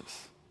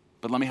Jesus,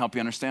 but let me help you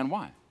understand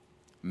why.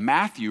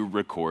 Matthew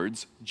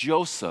records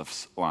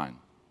Joseph's line.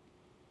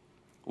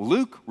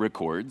 Luke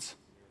records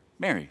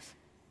Mary's.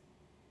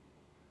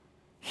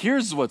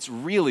 Here's what's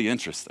really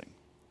interesting.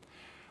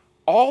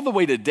 All the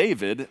way to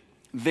David,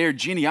 their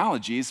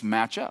genealogies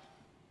match up.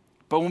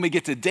 But when we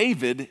get to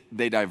David,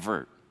 they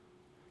divert.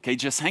 Okay,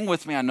 just hang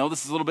with me. I know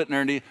this is a little bit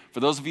nerdy. For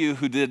those of you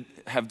who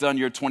have done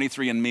your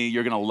 23andMe,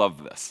 you're going to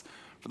love this.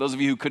 For those of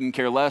you who couldn't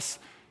care less,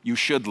 you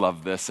should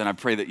love this, and I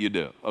pray that you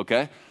do,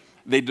 okay?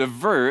 They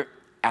divert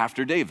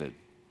after David.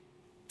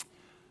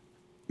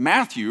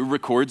 Matthew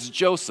records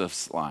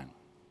Joseph's line.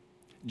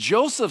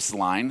 Joseph's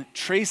line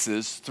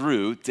traces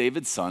through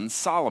David's son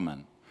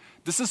Solomon.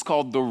 This is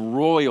called the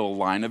royal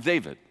line of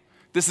David.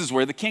 This is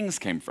where the kings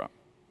came from,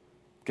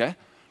 okay?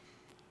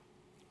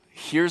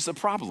 Here's a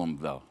problem,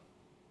 though.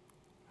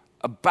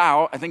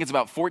 I think it's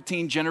about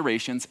 14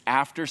 generations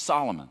after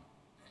Solomon,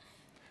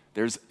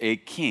 there's a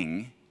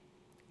king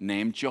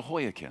named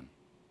Jehoiakim.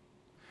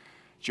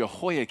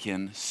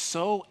 Jehoiakim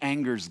so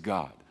angers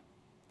God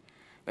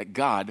that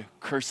God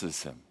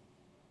curses him.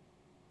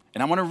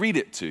 And I want to read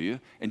it to you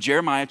in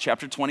Jeremiah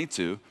chapter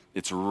 22.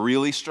 It's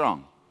really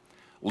strong.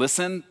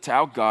 Listen to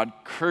how God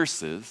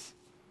curses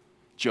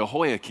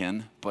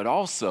Jehoiakim, but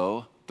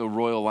also the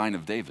royal line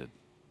of David.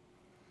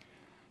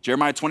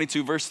 Jeremiah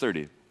 22, verse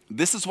 30.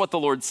 This is what the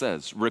Lord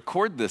says.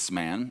 Record this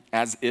man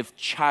as if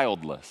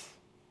childless.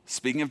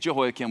 Speaking of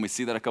Jehoiakim, we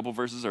see that a couple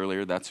verses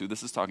earlier. That's who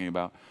this is talking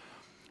about.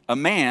 A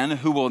man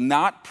who will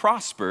not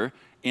prosper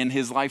in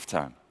his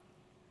lifetime,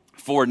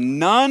 for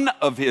none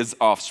of his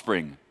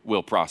offspring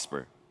will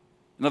prosper.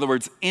 In other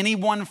words,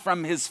 anyone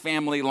from his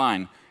family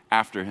line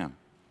after him.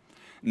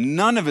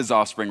 None of his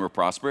offspring will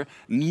prosper.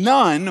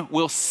 None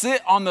will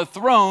sit on the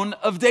throne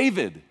of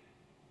David.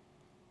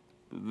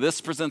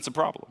 This presents a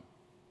problem.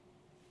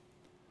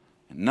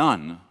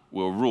 None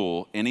will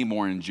rule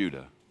anymore in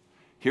Judah.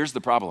 Here's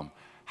the problem.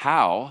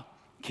 How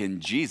can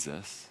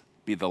Jesus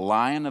be the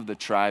Lion of the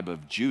tribe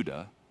of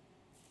Judah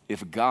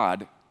if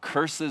God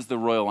curses the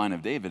royal line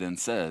of David and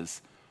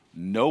says,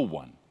 no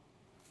one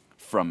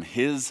from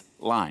his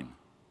line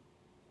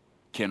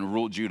can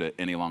rule Judah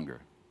any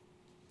longer?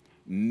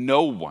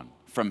 No one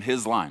from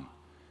his line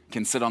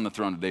can sit on the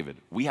throne of David.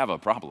 We have a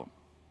problem,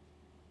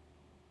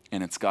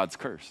 and it's God's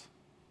curse.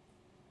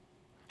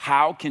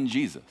 How can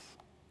Jesus,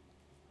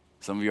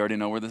 some of you already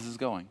know where this is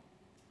going,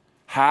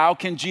 how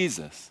can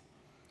Jesus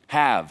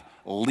have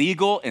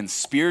legal and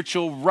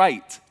spiritual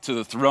right to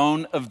the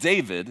throne of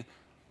David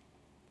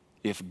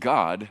if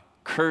God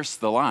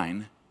cursed the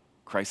line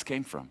Christ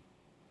came from?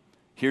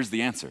 Here's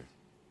the answer.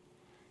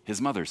 His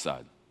mother's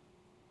side.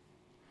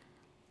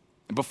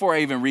 And before I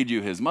even read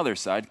you his mother's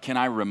side, can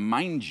I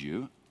remind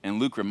you, and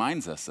Luke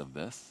reminds us of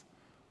this,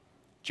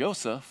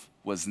 Joseph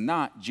was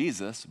not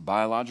Jesus'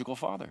 biological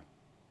father.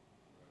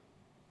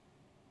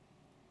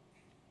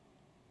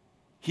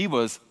 He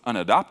was an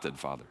adopted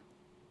father.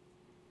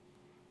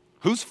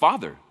 Whose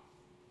father?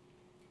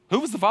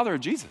 Who was the father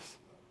of Jesus?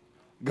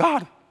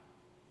 God.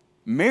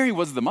 Mary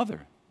was the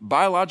mother,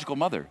 biological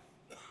mother.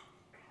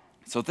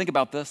 So think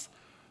about this.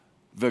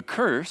 The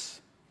curse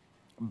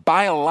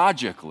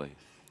biologically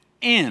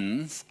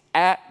ends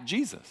at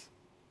Jesus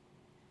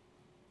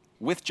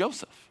with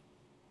Joseph.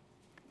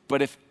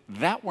 But if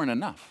that weren't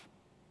enough,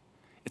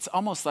 it's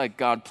almost like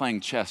God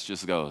playing chess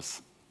just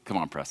goes, come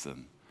on,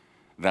 Preston.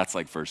 That's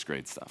like first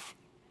grade stuff.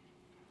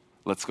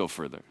 Let's go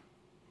further.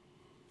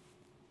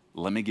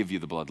 Let me give you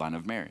the bloodline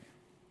of Mary.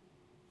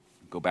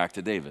 Go back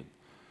to David.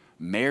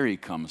 Mary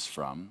comes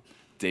from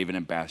David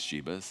and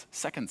Bathsheba's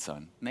second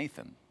son,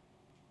 Nathan.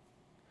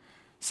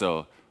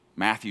 So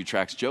Matthew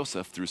tracks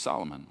Joseph through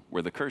Solomon,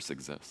 where the curse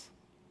exists.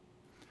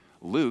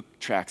 Luke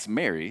tracks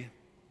Mary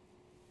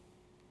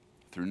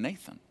through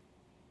Nathan,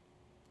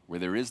 where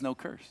there is no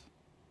curse.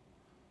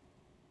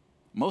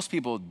 Most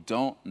people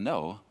don't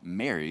know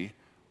Mary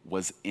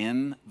was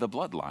in the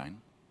bloodline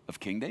of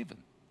King David.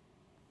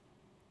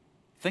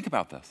 Think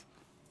about this.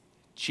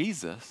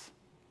 Jesus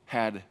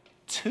had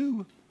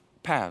two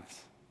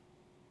paths.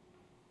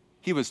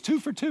 He was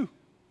 2 for 2.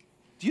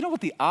 Do you know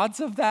what the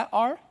odds of that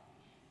are?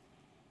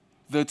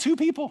 The two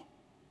people.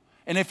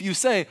 And if you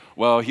say,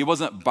 well, he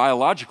wasn't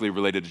biologically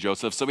related to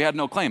Joseph, so he had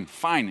no claim,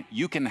 fine,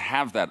 you can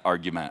have that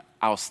argument.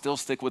 I'll still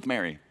stick with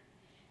Mary.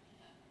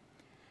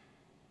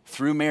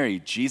 Through Mary,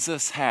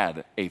 Jesus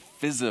had a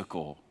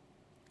physical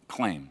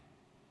claim,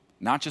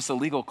 not just a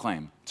legal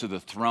claim, to the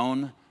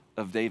throne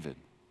of David.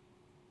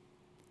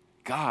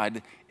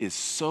 God is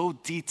so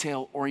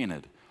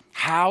detail-oriented.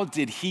 How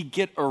did he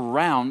get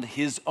around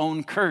his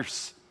own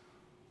curse?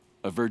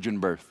 A virgin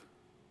birth.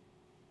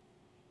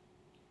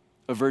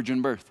 A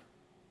virgin birth.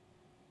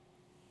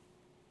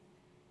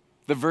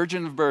 The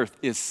virgin birth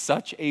is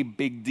such a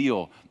big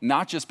deal,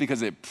 not just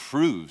because it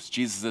proves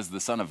Jesus is the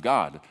Son of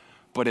God,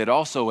 but it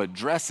also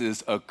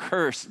addresses a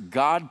curse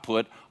God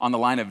put on the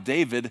line of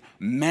David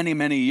many,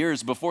 many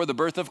years before the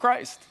birth of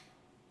Christ.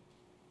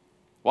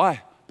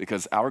 Why?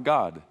 Because our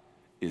God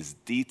is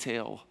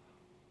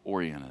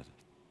detail-oriented.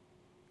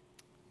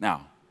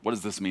 Now, what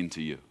does this mean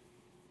to you?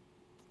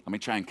 Let me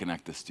try and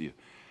connect this to you.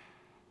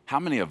 How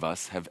many of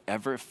us have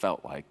ever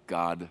felt like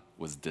God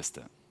was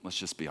distant? Let's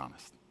just be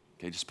honest.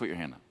 Okay, just put your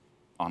hand up.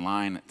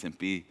 Online, at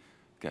Tempe.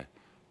 Okay.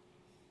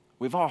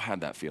 We've all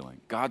had that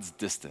feeling. God's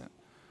distant.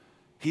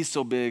 He's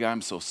so big,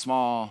 I'm so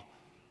small.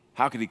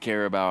 How could he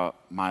care about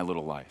my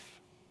little life?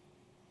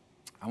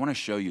 I want to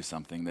show you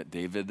something that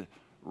David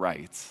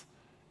writes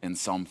in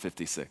Psalm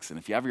 56. And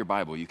if you have your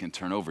Bible, you can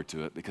turn over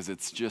to it because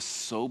it's just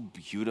so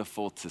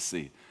beautiful to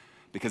see.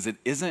 Because it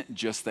isn't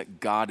just that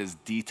God is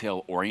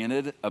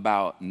detail-oriented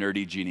about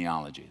nerdy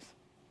genealogies.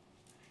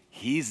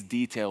 He's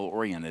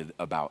detail-oriented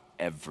about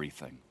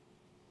everything.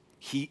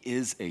 He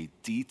is a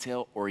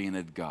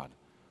detail-oriented God.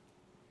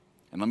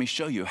 And let me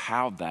show you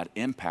how that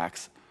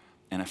impacts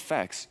and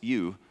affects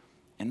you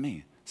and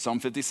me. Psalm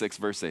 56,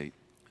 verse 8.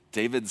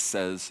 David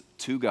says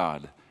to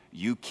God,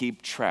 you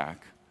keep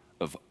track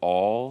of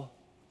all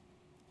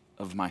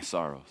of my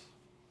sorrows.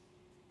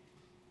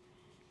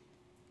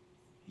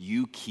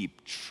 You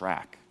keep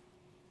track.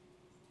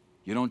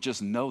 You don't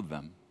just know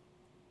them.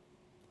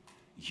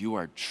 You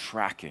are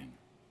tracking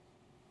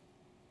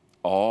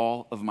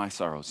all of my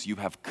sorrows. You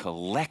have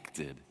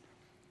collected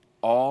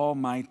all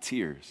my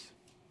tears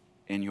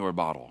in your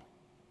bottle.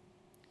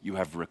 You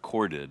have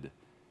recorded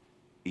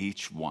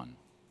each one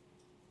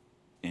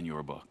in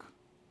your book.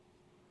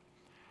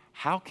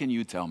 How can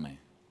you tell me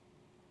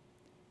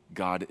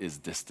God is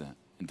distant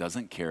and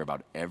doesn't care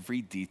about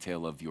every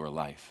detail of your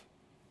life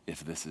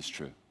if this is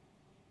true?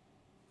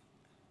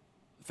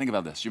 Think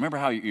about this. You remember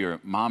how your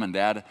mom and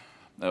dad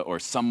or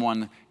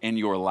someone in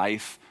your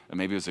life, or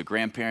maybe it was a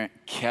grandparent,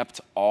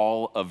 kept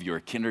all of your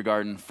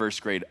kindergarten,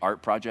 first grade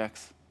art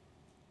projects?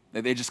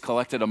 They just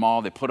collected them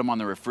all, they put them on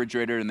the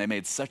refrigerator, and they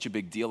made such a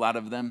big deal out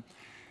of them.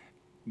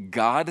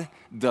 God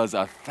does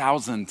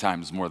 1,000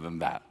 times more than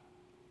that.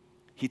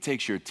 He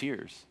takes your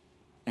tears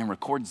and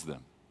records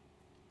them.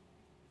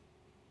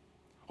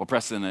 Well,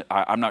 Preston,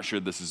 I'm not sure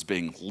this is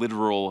being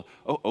literal.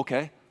 Oh,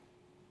 okay.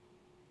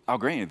 I'll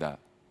grant you that.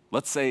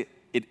 Let's say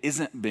it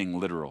isn't being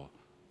literal.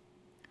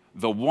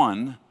 The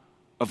one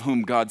of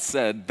whom God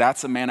said,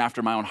 that's a man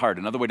after my own heart.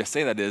 Another way to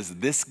say that is,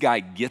 this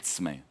guy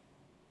gets me.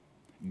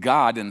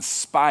 God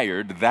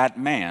inspired that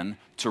man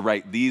to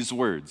write these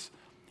words.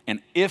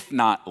 And if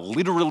not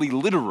literally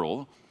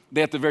literal,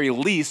 they at the very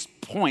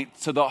least point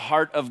to the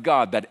heart of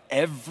God, that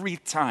every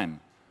time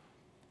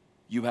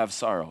you have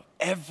sorrow,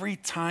 every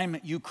time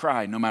you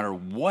cry, no matter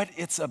what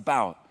it's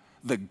about,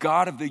 the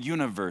God of the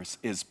universe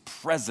is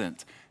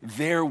present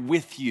there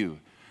with you,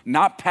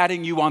 not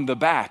patting you on the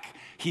back.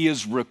 He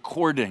is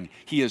recording,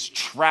 he is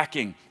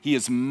tracking, he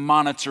is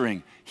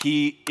monitoring,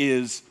 he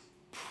is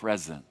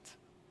present.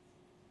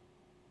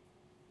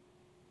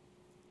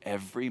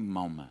 Every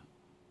moment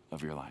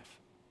of your life.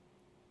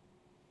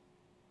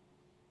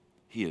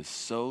 He is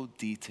so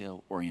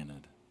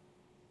detail-oriented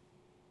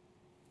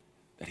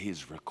that he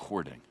is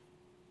recording.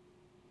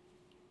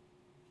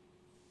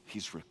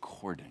 He's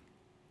recording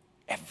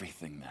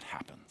everything that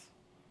happens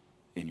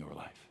in your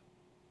life.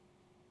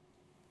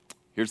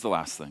 Here's the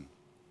last thing,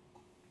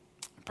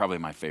 probably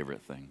my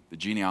favorite thing. The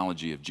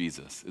genealogy of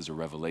Jesus is a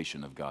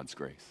revelation of God's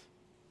grace.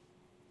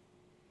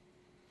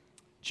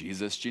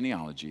 Jesus'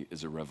 genealogy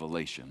is a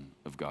revelation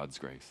of God's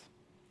grace.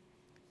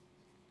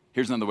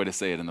 Here's another way to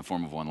say it in the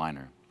form of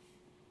one-liner.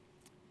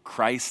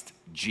 Christ's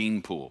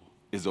gene pool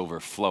is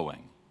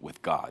overflowing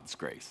with God's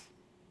grace.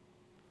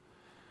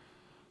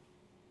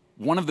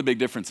 One of the big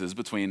differences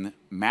between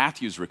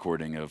Matthew's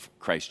recording of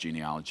Christ's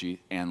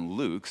genealogy and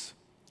Luke's,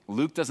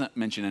 Luke doesn't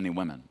mention any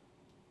women.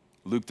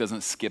 Luke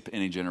doesn't skip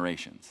any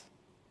generations,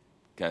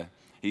 okay?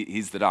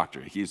 He's the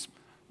doctor. He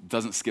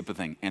doesn't skip a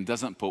thing and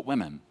doesn't put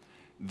women.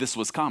 This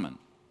was common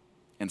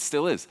and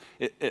still is.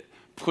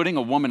 Putting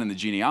a woman in the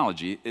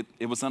genealogy,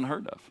 it was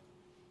unheard of.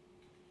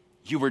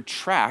 You were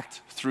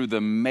tracked through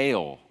the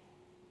male,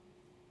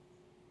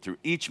 through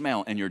each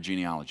male in your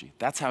genealogy.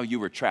 That's how you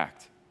were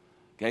tracked,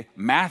 okay?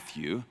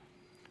 Matthew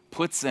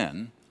puts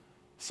in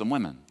some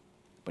women,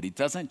 but he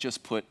doesn't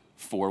just put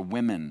 4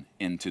 women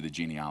into the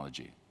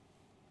genealogy.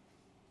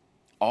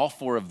 All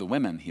 4 of the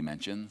women he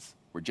mentions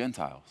were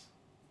Gentiles,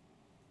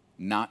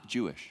 not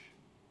Jewish.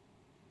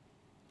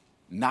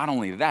 Not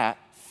only that,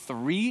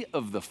 3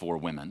 of the 4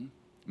 women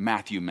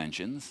Matthew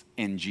mentions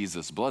in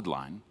Jesus'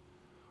 bloodline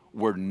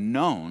were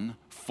known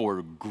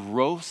for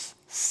gross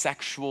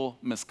sexual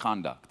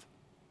misconduct.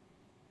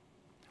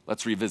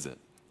 Let's revisit.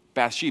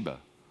 Bathsheba,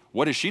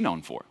 what is she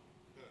known for?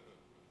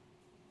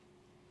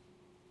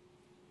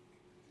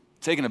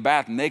 Taking a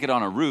bath naked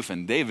on a roof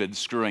and David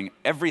screwing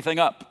everything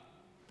up.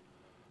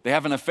 They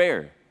have an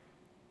affair.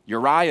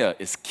 Uriah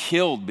is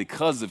killed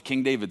because of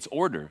King David's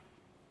order.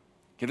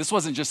 Okay, this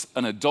wasn't just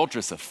an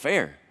adulterous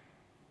affair.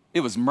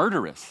 It was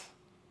murderous.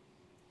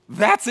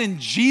 That's in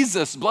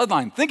Jesus'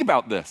 bloodline. Think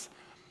about this.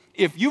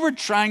 If you were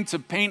trying to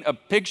paint a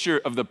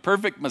picture of the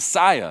perfect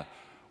Messiah,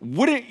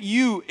 wouldn't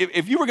you,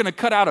 if you were going to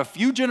cut out a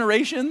few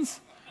generations,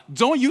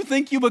 don't you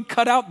think you would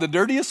cut out the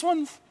dirtiest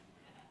ones?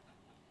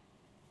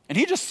 And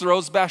he just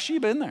throws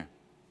Bathsheba in there.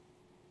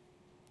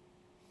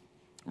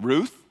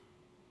 Ruth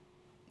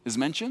is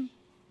mentioned,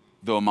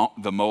 the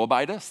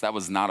Moabitess. That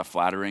was not a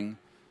flattering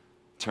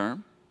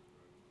term.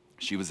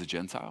 She was a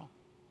Gentile.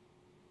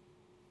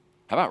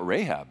 How about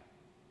Rahab?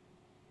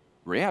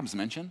 Rahab's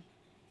mentioned.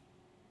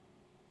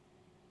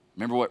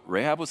 Remember what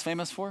Rahab was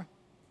famous for?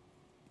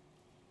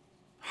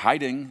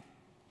 Hiding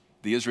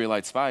the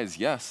Israelite spies,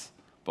 yes.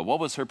 But what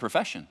was her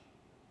profession?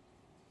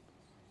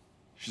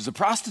 She's a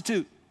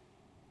prostitute.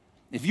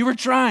 If you were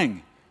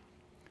trying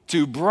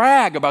to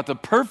brag about the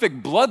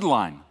perfect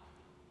bloodline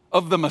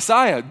of the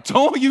Messiah,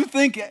 don't you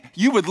think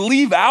you would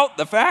leave out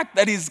the fact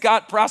that he's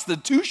got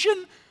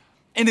prostitution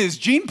in his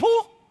gene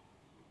pool?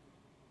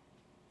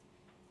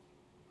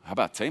 How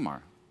about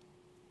Tamar?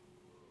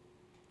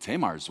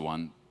 Tamar's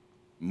one,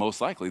 most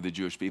likely the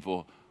Jewish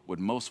people would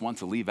most want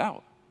to leave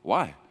out.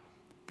 Why?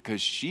 Because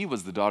she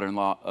was the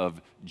daughter-in-law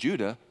of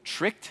Judah,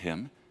 tricked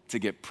him to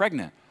get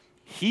pregnant.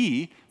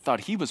 He thought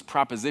he was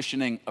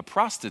propositioning a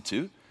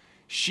prostitute.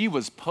 She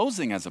was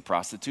posing as a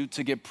prostitute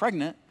to get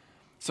pregnant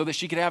so that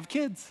she could have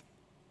kids.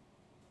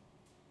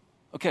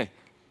 Okay,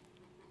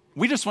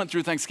 we just went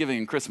through Thanksgiving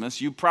and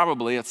Christmas. You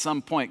probably at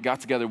some point got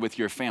together with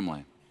your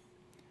family.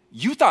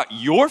 You thought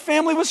your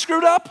family was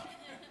screwed up?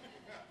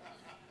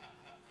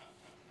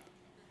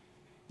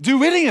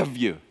 Do any of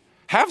you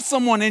have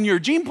someone in your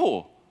gene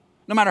pool,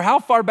 no matter how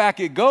far back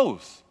it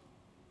goes,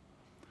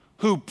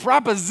 who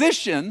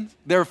propositioned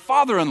their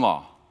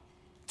father-in-law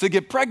to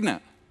get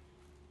pregnant?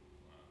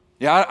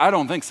 Yeah, I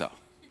don't think so.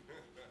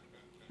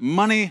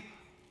 Money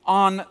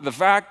on the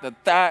fact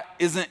that that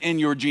isn't in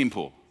your gene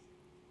pool.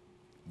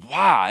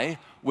 Why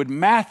would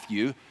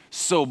Matthew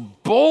so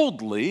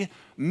boldly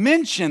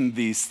mention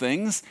these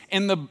things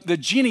in the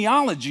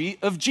genealogy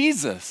of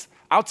Jesus?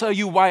 I'll tell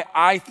you why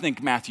I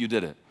think Matthew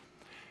did it.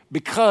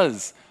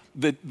 Because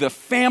the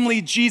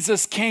family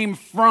Jesus came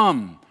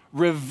from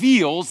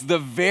reveals the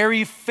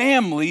very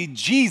family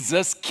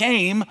Jesus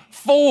came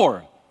for.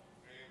 Amen.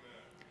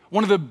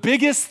 One of the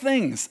biggest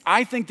things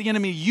I think the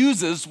enemy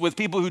uses with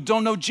people who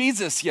don't know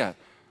Jesus yet,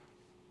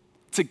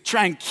 to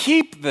try and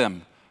keep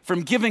them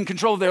from giving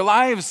control of their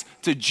lives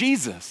to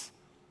Jesus,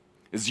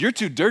 is you're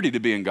too dirty to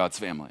be in God's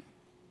family.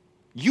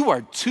 You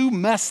are too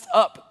messed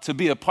up to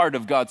be a part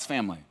of God's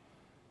family.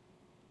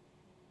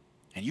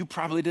 And you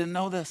probably didn't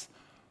know this,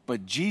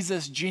 but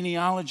Jesus'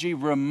 genealogy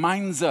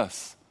reminds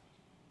us.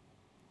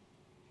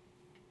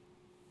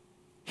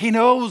 He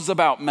knows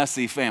about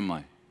messy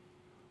family.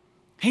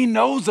 He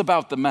knows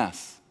about the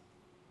mess.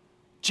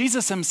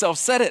 Jesus himself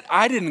said it,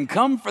 I didn't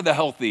come for the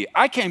healthy,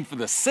 I came for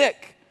the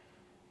sick.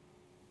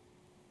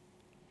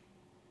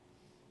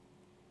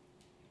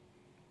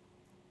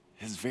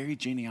 His very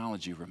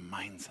genealogy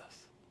reminds us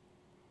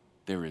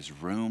there is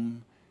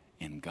room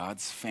in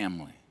God's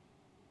family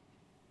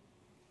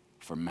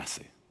for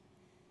messy.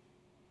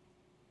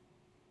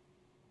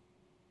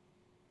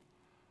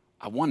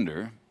 I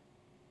wonder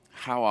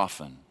how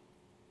often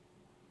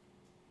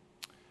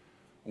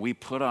we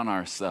put on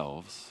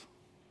ourselves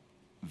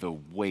the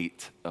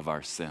weight of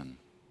our sin.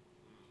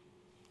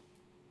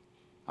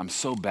 I'm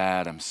so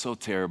bad, I'm so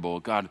terrible.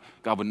 God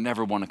would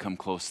never want to come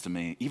close to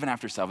me, even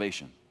after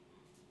salvation.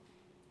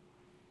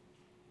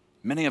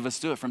 Many of us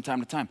do it from time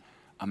to time.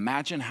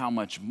 Imagine how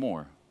much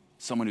more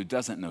someone who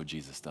doesn't know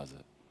Jesus does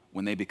it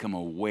when they become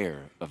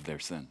aware of their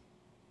sin.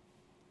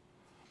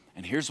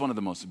 And here's one of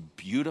the most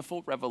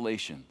beautiful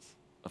revelations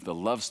of the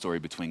love story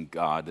between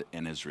God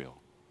and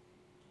Israel.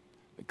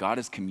 That God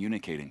is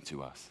communicating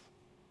to us.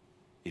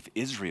 If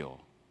Israel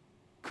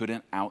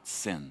couldn't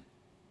out-sin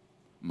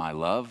my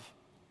love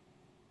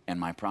and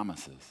my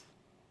promises,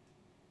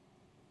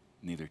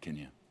 neither can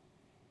you.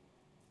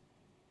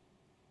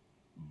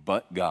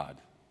 But God,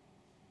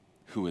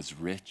 who is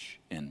rich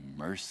in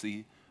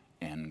mercy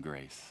and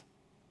grace.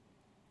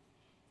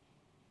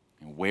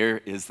 And where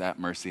is that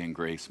mercy and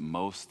grace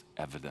most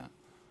evident?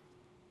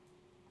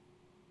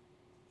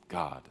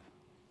 God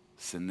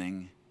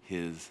sending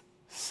his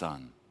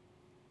Son,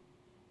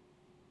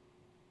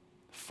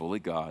 fully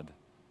God,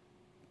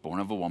 born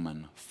of a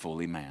woman,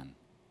 fully man,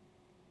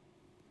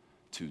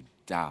 to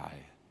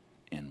die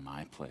in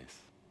my place.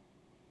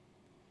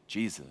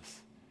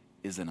 Jesus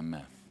isn't a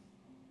myth.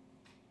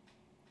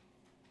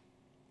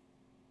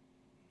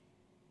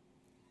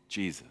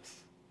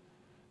 Jesus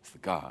is the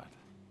God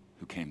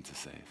who came to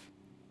save.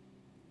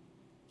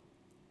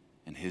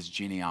 And his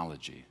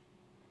genealogy,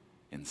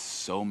 in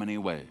so many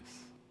ways,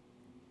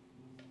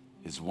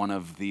 is one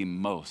of the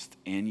most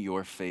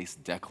in-your-face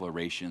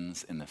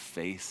declarations in the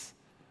face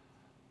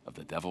of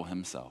the devil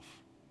himself.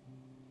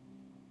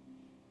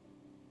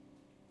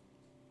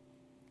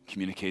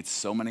 Communicates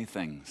so many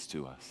things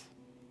to us.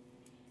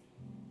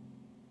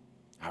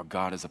 Our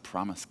God is a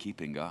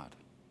promise-keeping God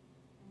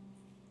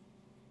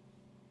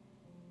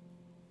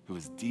who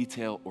is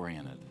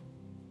detail-oriented,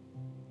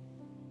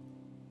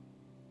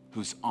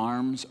 whose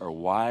arms are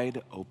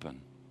wide open.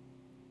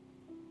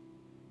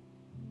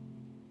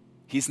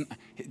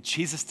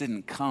 Jesus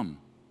didn't come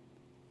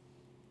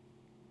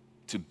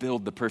to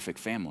build the perfect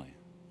family.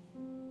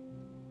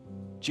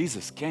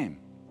 Jesus came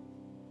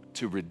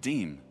to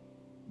redeem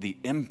the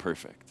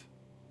imperfect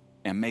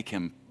and make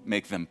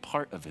them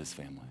part of his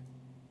family.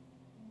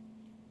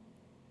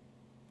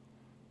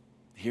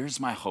 Here's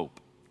my hope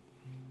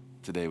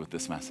today with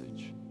this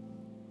message.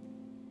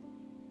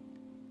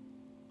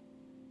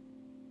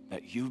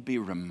 That you be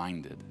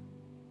reminded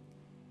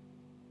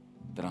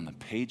that on the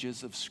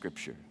pages of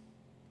Scripture,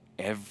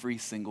 every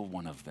single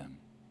one of them,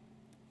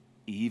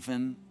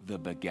 even the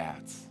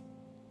begats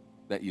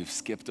that you've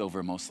skipped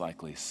over most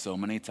likely so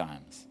many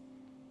times,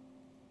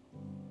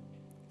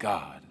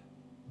 God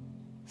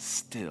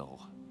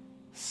still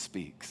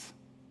speaks.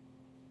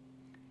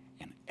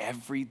 And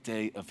every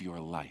day of your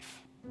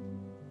life,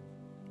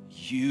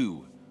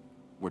 you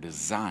were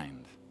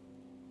designed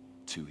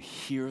to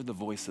hear the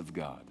voice of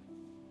God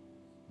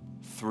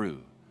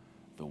through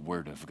the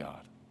Word of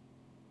God.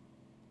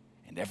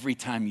 And every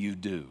time you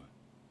do,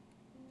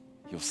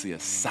 you'll see a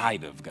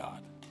side of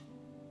God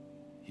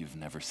you've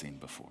never seen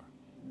before.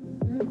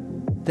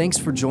 Thanks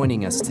for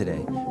joining us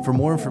today. For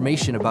more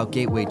information about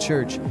Gateway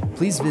Church,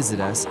 please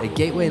visit us at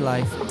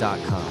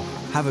gatewaylife.com.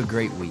 Have a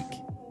great week.